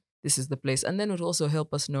ABC, this is the place. And then it will also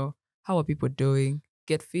help us know how are people doing,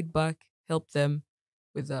 get feedback, help them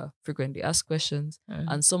with the frequently asked questions,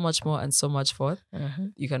 and so much more and so much forth.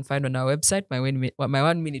 You can find on our website. My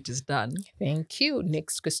 1 minute is done. Thank you.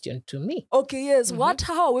 Next question to me. Okay, yes.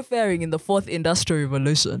 How are we faring in the 4th Industrial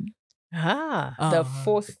Revolution? The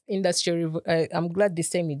 4th Industrial I'm glad this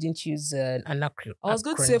time you didn't use an acronym. I was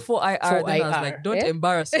going to say 4IR, then I was like, don't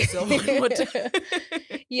embarrass yourself.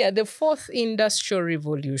 Yeah, the 4th Industrial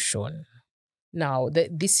Revolution. Now,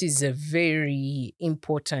 this is a very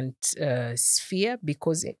important sphere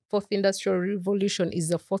because 4th Industrial Revolution is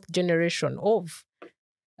the 4th generation of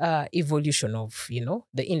evolution of,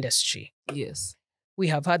 the industry. Yes. We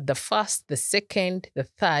have had the 1st, the 2nd, the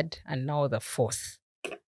 3rd, and now the 4th.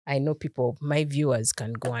 I know my viewers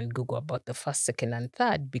can go and Google about the 1st, 2nd, and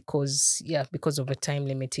 3rd because of a time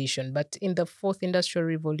limitation. But in the 4th Industrial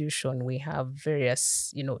Revolution, we have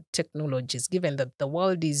various, technologies. Given that the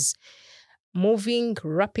world is moving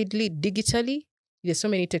rapidly digitally, there's so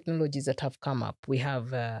many technologies that have come up. We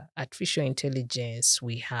have artificial intelligence,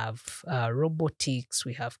 we have robotics,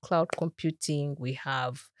 we have cloud computing, we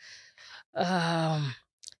have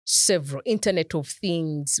several Internet of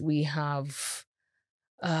Things, we have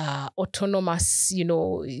autonomous,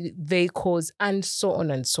 vehicles, and so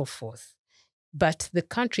on and so forth. But the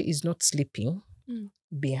country is not sleeping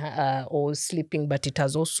or sleeping, but it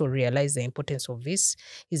has also realized the importance of this.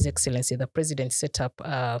 His Excellency, the President, set up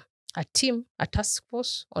a team, a task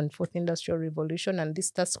force on Fourth Industrial Revolution, and this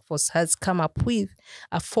task force has come up with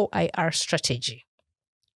a 4IR strategy.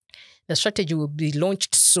 The strategy will be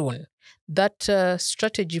launched soon. That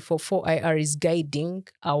strategy for 4IR is guiding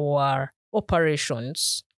our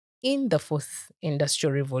operations in the Fourth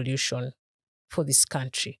Industrial Revolution for this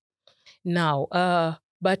country. Now,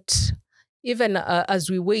 but even as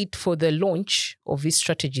we wait for the launch of this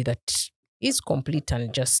strategy that is complete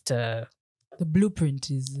and just... the blueprint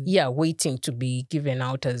is... waiting to be given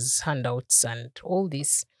out as handouts and all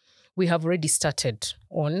this, we have already started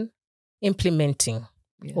on implementing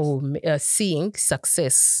or seeing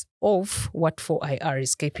success of what 4IR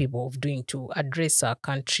is capable of doing to address our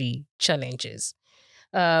country challenges.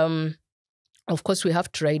 Of course, we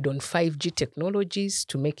have to ride on 5G technologies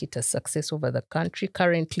to make it a success over the country.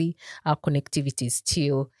 Currently, our connectivity is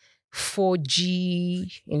still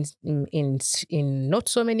 4G in not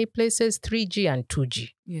so many places, 3G and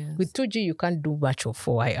 2G. Yes. With 2G, you can't do much of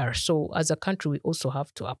 4IR. So as a country, we also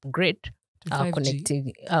have to upgrade our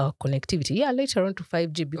connectivity. Yeah, later on to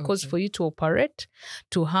 5G, because for you to operate,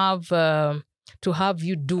 to have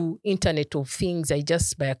you do Internet of Things, I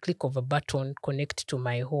just by a click of a button connect to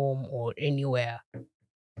my home or anywhere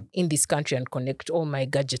in this country and connect all my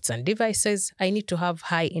gadgets and devices, I need to have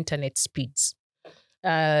high internet speeds.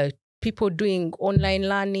 People doing online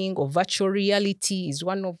learning or virtual reality is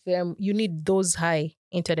one of them. You need those high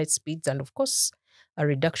internet speeds and, of course, a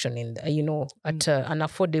reduction in, at an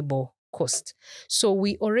affordable cost. So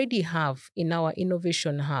we already have in our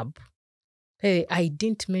innovation hub, I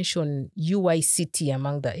didn't mention UICT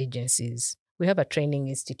among the agencies. We have a training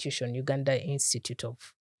institution, Uganda Institute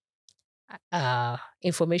of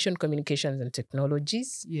Information, Communications and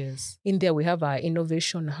Technologies. Yes. In there, we have our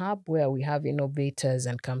innovation hub where we have innovators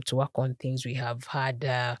and come to work on things. We have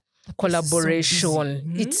had collaboration. So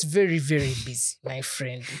it's very, very busy, my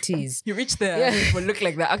friend. It is. You reach there and people look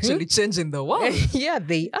like they're actually changing the world. Yeah,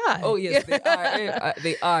 they are. Oh, yes, they are.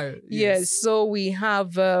 They are. Yes. So we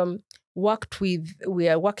have... we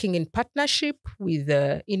are working in partnership with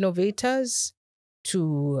innovators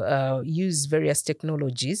to use various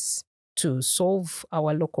technologies to solve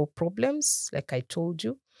our local problems. Like I told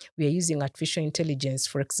you, we are using artificial intelligence.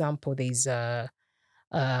 For example, there is a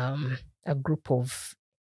group of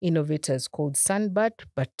innovators called Sunbird,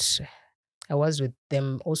 but I was with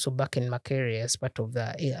them also back in Makerere as part of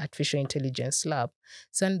the artificial intelligence lab.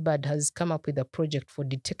 Sunbird has come up with a project for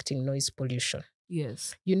detecting noise pollution.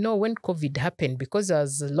 Yes. When COVID happened, because there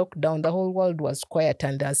was a lockdown, the whole world was quiet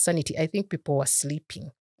and there's sanity. I think people were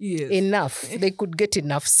sleeping. Yes. Enough. They could get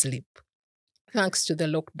enough sleep thanks to the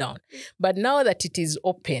lockdown. But now that it is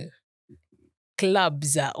open,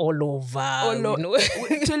 clubs are all over.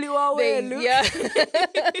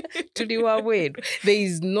 There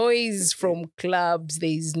is noise from clubs. There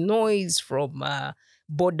is noise from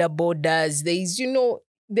borders. There is,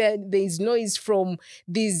 there is noise from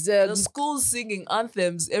these... the schools singing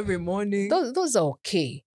anthems every morning. Those are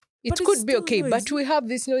okay. It could be okay, but we have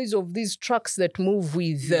this noise of these trucks that move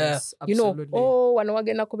with,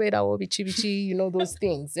 wanawagena kubera o bichi bichi, those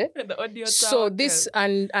things. The audio so this,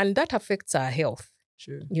 and that affects our health.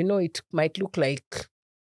 Sure. It might look like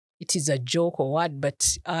it is a joke or what,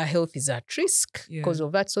 but our health is at risk because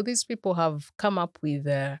of that. So these people have come up with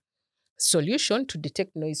a solution to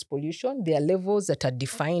detect noise pollution. There are levels that are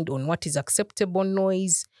defined on what is acceptable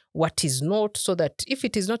noise, what is not, so that if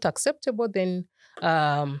it is not acceptable, then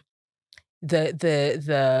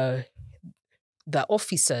the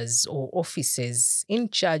officers or offices in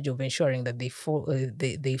charge of ensuring that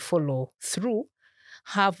they follow through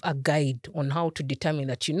have a guide on how to determine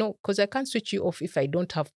that, because I can't switch you off if I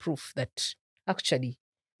don't have proof that actually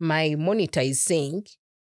my monitor is saying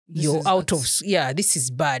you're out of, this is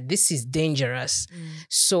bad, this is dangerous.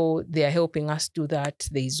 So they are helping us do that.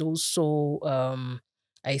 There is also,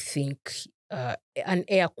 I think, an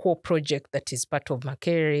air core project that is part of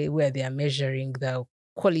Makerere where they are measuring the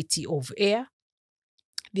quality of air.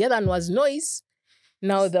 The other one was noise.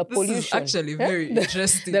 Now the pollution. This is actually very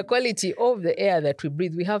interesting. The quality of the air that we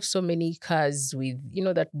breathe. We have so many cars with,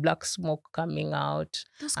 that black smoke coming out.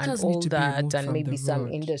 Those and cars all need to be that, removed and from maybe the some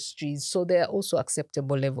road. industries. So there are also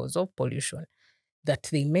acceptable levels of pollution that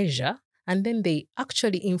they measure. And then they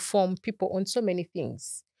actually inform people on so many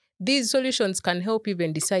things. These solutions can help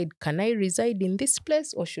even decide, can I reside in this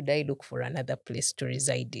place or should I look for another place to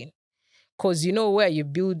reside in? Because where you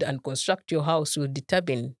build and construct your house will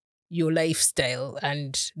determine your lifestyle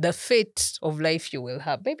and the fate of life you will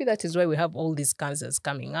have. Maybe that is why we have all these cancers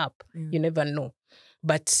coming up. You never know.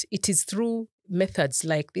 But it is through methods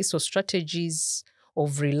like this or strategies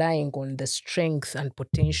of relying on the strength and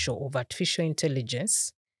potential of artificial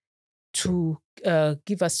intelligence to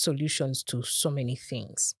give us solutions to so many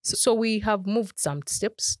things. So we have moved some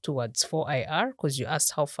steps towards 4IR, because you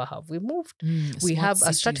asked how far have we moved. We have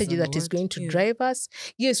a strategy that is going to drive us.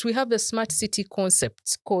 Yes, we have the smart city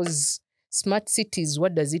concept, because smart cities,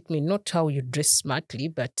 what does it mean? Not how you dress smartly,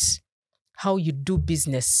 but how you do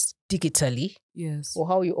business digitally. Yes. Or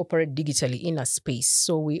how you operate digitally in a space.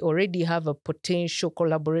 So we already have a potential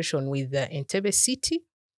collaboration with the Entebbe City.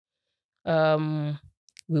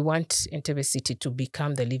 We want Entebbe City to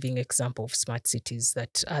become the living example of smart cities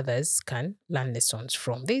that others can learn lessons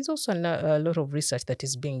from. There is also a lot of research that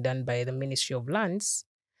is being done by the Ministry of Lands,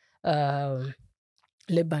 Labor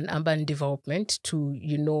and Urban Development to,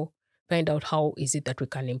 find out how is it that we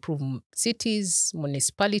can improve cities,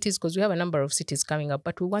 municipalities, because we have a number of cities coming up,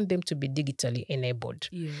 but we want them to be digitally enabled.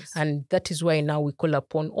 Yes. And that is why now we call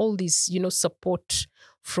upon all this, support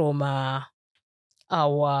from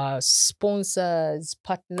our sponsors,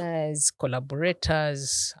 partners,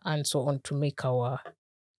 collaborators, and so on to make our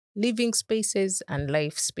living spaces and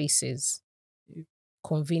life spaces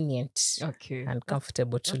convenient and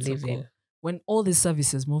comfortable to live in. When all these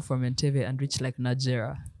services move from Entebbe and reach like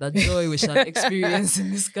Nigeria, the joy we shall experience in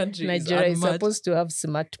this country Nigeria is is supposed to have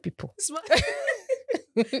smart people. Smart.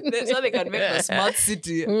 So they can make a smart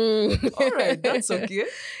city. All right, that's okay.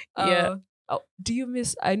 Yeah. Do you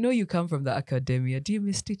miss, I know you come from the academia, do you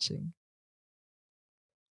miss teaching?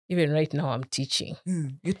 Even right now, I'm teaching.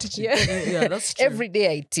 You're teaching? Yeah, that's true. Every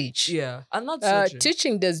day I teach. Yeah, and that's so true.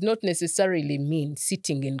 Teaching does not necessarily mean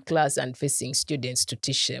sitting in class and facing students to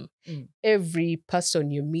teach them. Every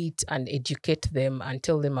person you meet and educate them and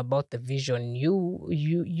tell them about the vision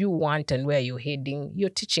you want and where you're heading, you're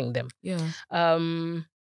teaching them. Yeah.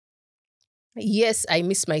 Yes, I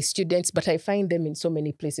miss my students, but I find them in so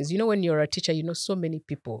many places. When you're a teacher, you know so many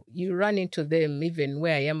people. You run into them even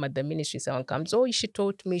where I am at the ministry. Someone comes, oh, she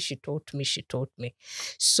taught me.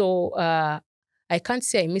 So I can't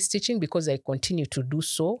say I miss teaching because I continue to do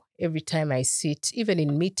so. Every time I sit, even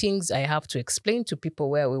in meetings, I have to explain to people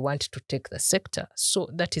where we want to take the sector. So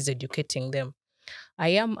that is educating them. I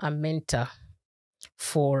am a mentor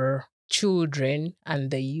for children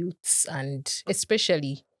and the youths, and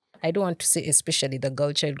especially, I don't want to say especially the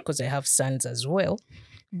girl child because I have sons as well.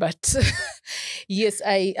 But yes,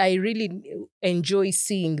 I really enjoy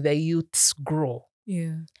seeing the youths grow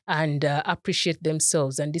and appreciate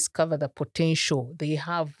themselves and discover the potential they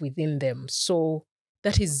have within them. So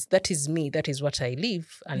that is me. That is what I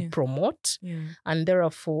live and promote. And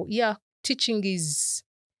therefore, teaching is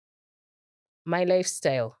my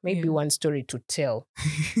lifestyle. Maybe one story to tell.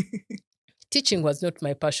 Teaching was not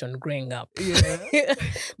my passion growing up.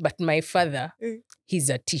 But my father, he's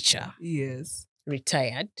a teacher. Yes.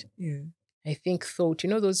 Retired. Yeah. I think thought,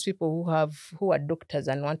 those people who are doctors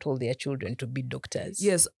and want all their children to be doctors.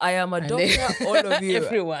 Yes, I am a doctor, all of you.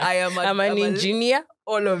 Everyone. I'm an engineer.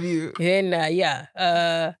 All of you. Then,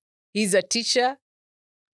 he's a teacher.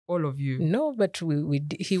 All of you. No, but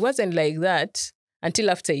he wasn't like that until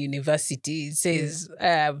after university. He says,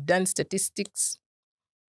 I've done statistics.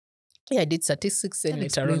 Yeah, I did statistics and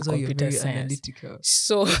later on computer science. Analytical.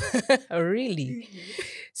 So, really?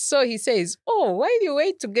 So he says, while you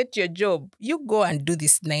wait to get your job, you go and do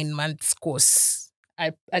this 9 months course.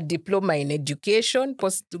 A diploma in education,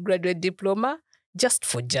 postgraduate diploma, just.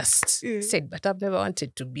 He said, but I've never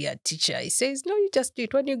wanted to be a teacher. He says, no, you just do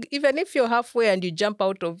it. Even if you're halfway and you jump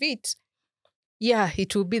out of it,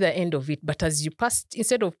 it will be the end of it. But as you pass,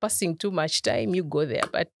 instead of passing too much time, you go there.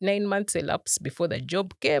 But 9 months elapsed before the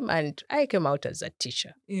job came, and I came out as a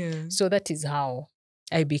teacher. Yeah. So that is how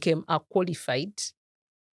I became a qualified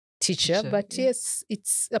teacher. But yes,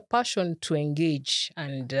 it's a passion to engage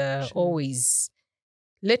and always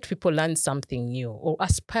let people learn something new or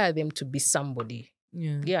aspire them to be somebody.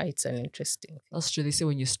 Yeah, it's an interesting thing. That's true. They say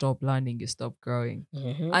when you stop learning, you stop growing.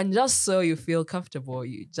 Mm-hmm. And just so you feel comfortable,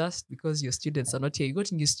 just because your students are not here, you got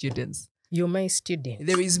new students. You're my student.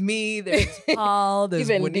 There is me, there is Paul, there's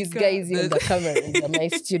even Monica, these guys in the cameras are my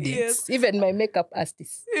students. Yes. Even my makeup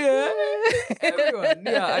artist. Yeah, everyone.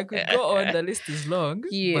 Yeah, I could go on. The list is long.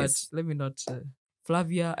 Yes. But let me not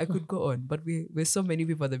Flavia. I could go on, but we're so many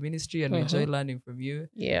people at the ministry, and we enjoy learning from you.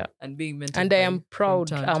 Yeah. And being mentored. And I am proud.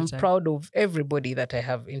 from time I'm to time. proud of everybody that I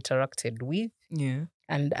have interacted with. Yeah.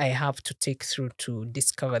 And I have to take through to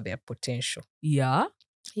discover their potential. Yeah.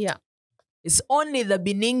 Yeah. It's only the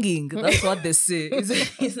beginning. That's what they say.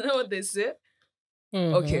 Is that what they say?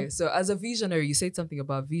 Okay, so as a visionary, you said something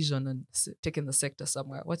about vision and taking the sector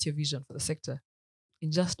somewhere. What's your vision for the sector?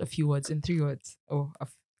 In just a few words, in 3 words,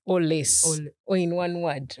 or less, or in one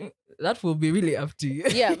word. That will be really up to you.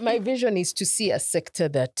 Yeah, my vision is to see a sector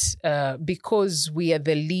that, because we are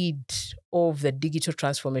the lead of the digital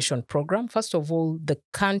transformation program, first of all, the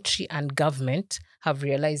country and government have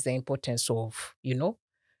realized the importance of,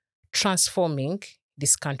 transforming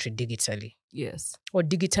this country digitally. Yes. Or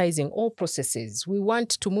digitizing all processes. We want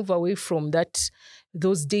to move away from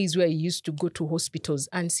those days where you used to go to hospitals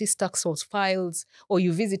and see stacks of files, or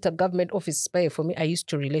you visit a government office. For me, I used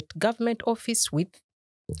to relate government office with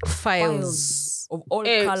files of all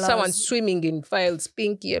colors. Someone swimming in files,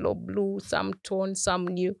 pink, yellow, blue, some torn, some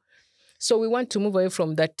new. So we want to move away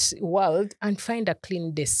from that world and find a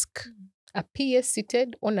clean desk. A PS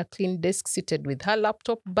seated on a clean desk, seated with her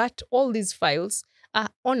laptop, but all these files are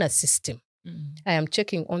on a system. I am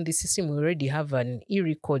checking on the system. We already have an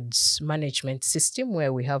e-records management system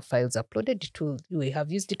where we have files uploaded. We have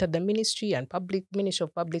used it at the ministry and Ministry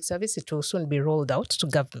of Public Service. It will soon be rolled out to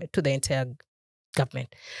the entire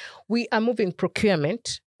government. We are moving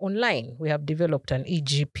procurement online. We have developed an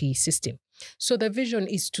EGP system. So the vision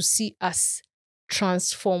is to see us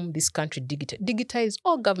transform this country, digitize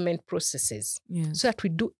all government processes, so that we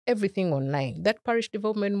do everything online. That Parish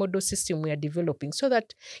Development Model system we are developing, so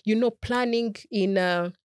that, planning in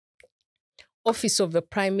office of the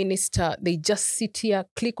Prime Minister, they just sit here,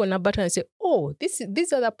 click on a button and say, oh,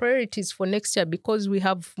 these are the priorities for next year because we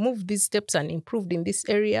have moved these steps and improved in this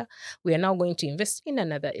area. We are now going to invest in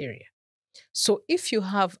another area. So if you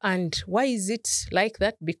have, and why is it like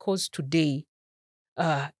that? Because today,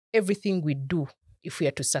 everything we do, if we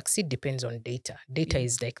are to succeed, depends on data. Data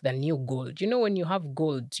is like the new gold. When you have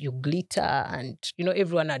gold, you glitter and,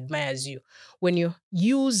 everyone admires you. When you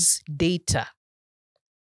use data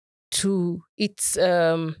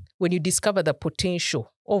when you discover the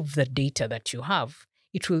potential of the data that you have,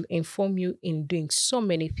 it will inform you in doing so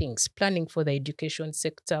many things, planning for the education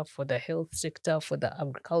sector, for the health sector, for the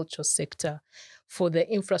agriculture sector, for the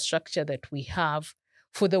infrastructure that we have,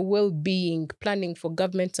 for the well-being, planning for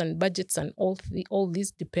governments and budgets, and all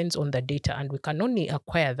this depends on the data. And we can only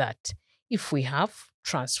acquire that if we have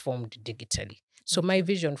transformed digitally. So my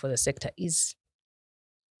vision for the sector is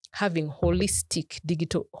having holistic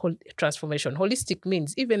digital transformation. Holistic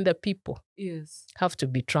means even the people have to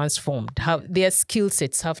be transformed. Their skill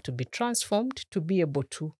sets have to be transformed to be able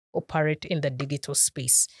to operate in the digital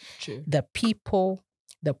space. True. The people,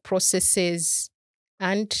 the processes,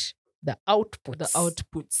 and the outputs. The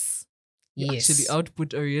outputs. Yes. Actually,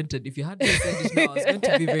 output oriented. If you had to say this now, I was going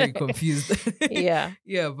to be very confused. Yeah.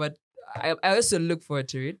 Yeah, but I also look forward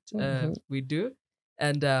to it. We do.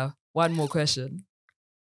 And one more question.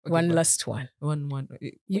 Okay, one last one. One.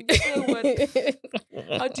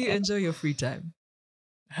 How do you enjoy your free time?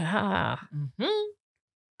 I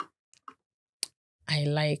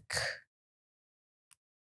like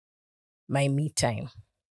my me time.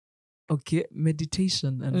 Okay,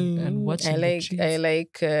 meditation and watching the trees. I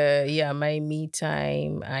like my me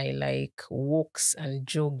time. I like walks and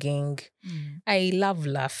jogging. I love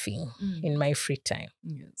laughing in my free time.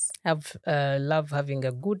 Yes. I love having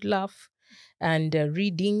a good laugh and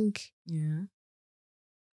reading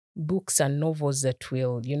books and novels that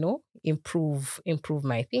will, improve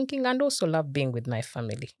my thinking, and also love being with my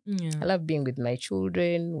family. I love being with my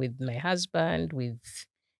children, with my husband, with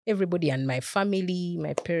everybody and my family,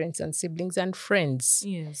 my parents and siblings and friends.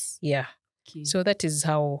 Yes. Yeah. Okay. So that is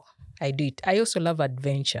how I do it. I also love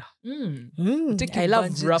adventure. I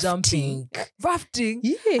love rafting. Rafting?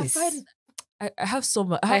 Yes. I have so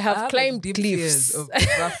much. I have climbed cliffs. Of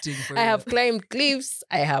rafting for I have climbed cliffs.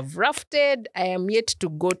 I have rafted. I am yet to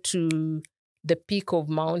go to the peak of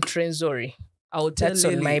Mount Renzori. That's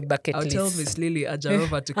on my bucket list. I'll tell Miss Lily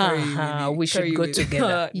Ajarova to carry me. We should go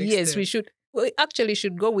together. Yes, we should. We actually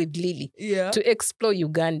should go with Lily to explore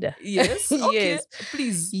Uganda. Yes? Okay. Yes.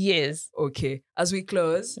 Please. Yes. Okay. As we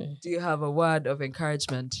close, do you have a word of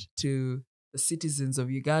encouragement to the citizens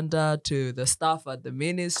of Uganda, to the staff at the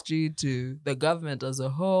ministry, to the government as a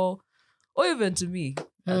whole, or even to me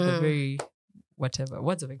at the very whatever?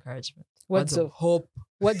 Words of encouragement. Words of hope.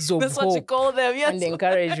 Words of That's hope. What you call them, yes. And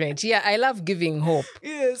encouragement. Yeah, I love giving hope.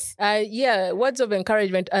 Yes. Words of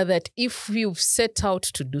encouragement are that if you've set out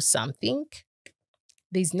to do something,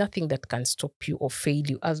 there's nothing that can stop you or fail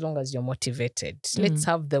you as long as you're motivated. Let's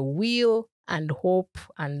have the will and hope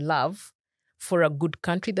and love for a good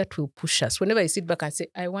country that will push us. Whenever I sit back and say,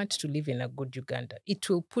 I want to live in a good Uganda, it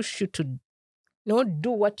will push you to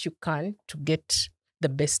do what you can to get the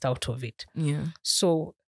best out of it. Yeah.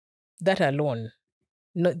 So that alone,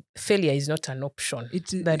 failure is not an option.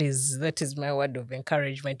 That is my word of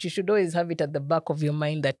encouragement. You should always have it at the back of your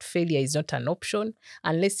mind that failure is not an option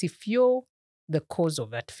unless if you're the cause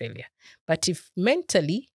of that failure. But if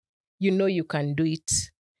mentally you can do it,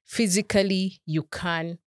 physically you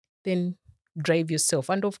can, then drive yourself.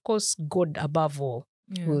 And of course, God above all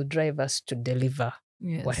will drive us to deliver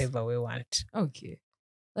whatever we want. Okay.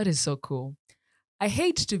 That is so cool. I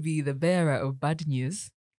hate to be the bearer of bad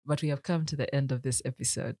news, but we have come to the end of this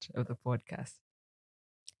episode of the podcast.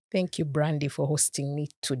 Thank you, Brandy, for hosting me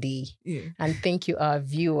today. Yeah. And thank you, our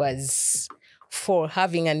viewers, for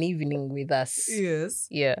having an evening with us. Yes.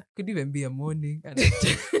 Yeah. Could even be a morning. And you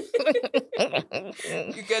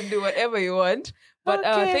can do whatever you want. But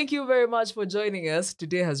thank you very much for joining us.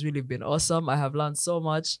 Today has really been awesome. I have learned so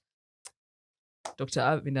much. Dr.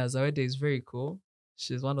 Aminah Zawedde is very cool.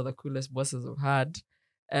 She's one of the coolest bosses I've had.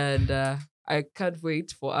 And I can't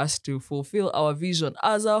wait for us to fulfill our vision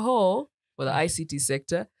as a whole for the ICT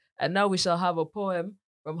sector. And now we shall have a poem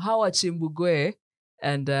from Hawa Chimbugwe.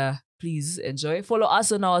 And please enjoy. Follow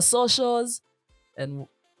us on our socials. And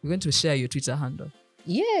we're going to share your Twitter handle.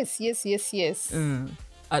 Yes. It's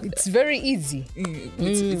very easy.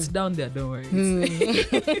 It's down there, don't worry.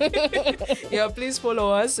 Yeah, please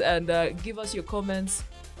follow us and give us your comments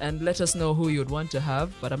and let us know who you'd want to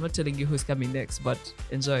have. But I'm not telling you who's coming next, but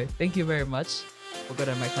enjoy. Thank you very much. For God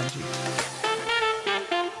and my country.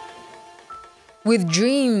 With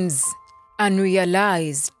dreams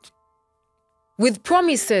unrealized, with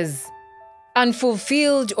promises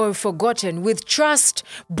unfulfilled or forgotten, with trust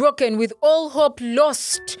broken, with all hope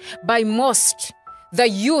lost by most, the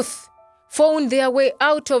youth found their way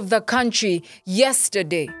out of the country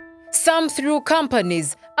yesterday, some through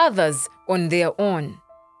companies, others on their own.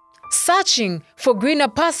 Searching for greener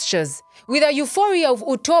pastures with a euphoria of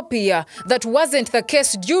utopia that wasn't the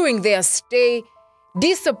case during their stay,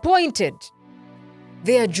 disappointed.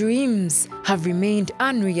 Their dreams have remained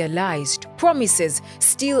unrealized, promises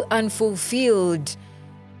still unfulfilled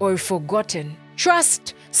or forgotten,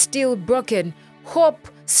 trust still broken, hope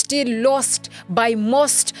still lost by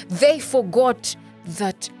most. They forgot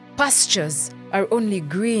that pastures are only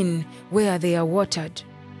green where they are watered.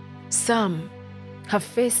 Some have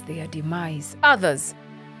faced their demise. Others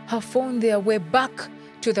have found their way back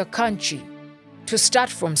to the country to start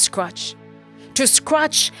from scratch, to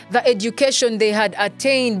scratch the education they had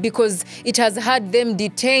attained because it has had them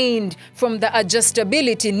detained from the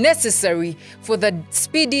adjustability necessary for the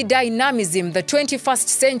speedy dynamism the 21st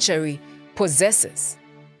century possesses.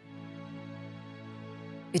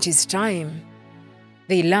 It is time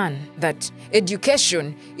they learn that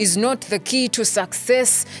education is not the key to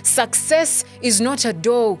success. Success is not a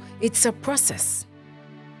door, it's a process.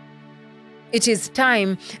 It is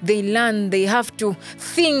time they learn they have to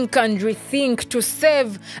think and rethink, to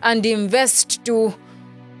save and invest, to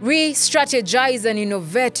re-strategize and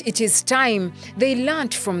innovate. It is time they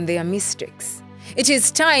learned from their mistakes. It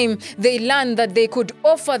is time they learned that they could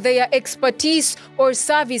offer their expertise or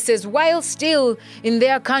services while still in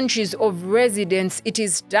their countries of residence. It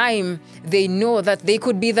is time they know that they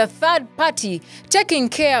could be the third party taking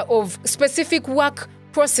care of specific work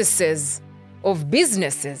processes of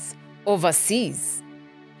businesses overseas.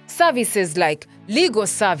 Services like legal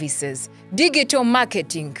services, digital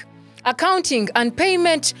marketing, accounting and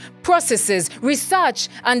payment processes, research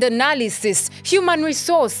and analysis, human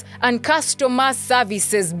resource and customer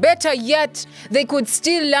services. Better yet, they could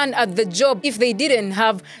still learn at the job if they didn't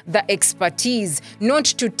have the expertise. Not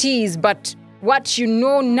to tease, but what you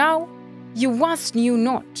know now, you once knew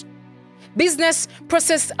not. Business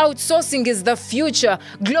process outsourcing is the future.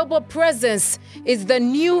 Global presence is the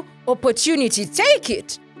new opportunity. Take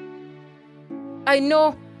it. I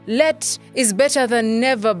know late is better than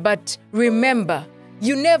never, but remember,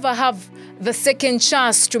 you never have the second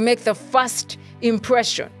chance to make the first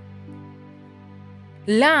impression.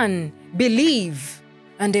 Learn, believe,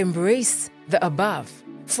 and embrace the above.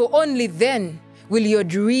 For only then will your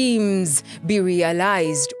dreams be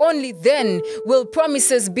realized. Only then will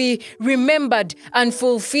promises be remembered and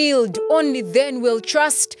fulfilled. Only then will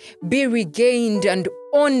trust be regained. And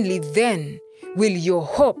only then will your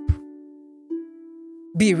hope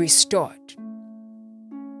be restored.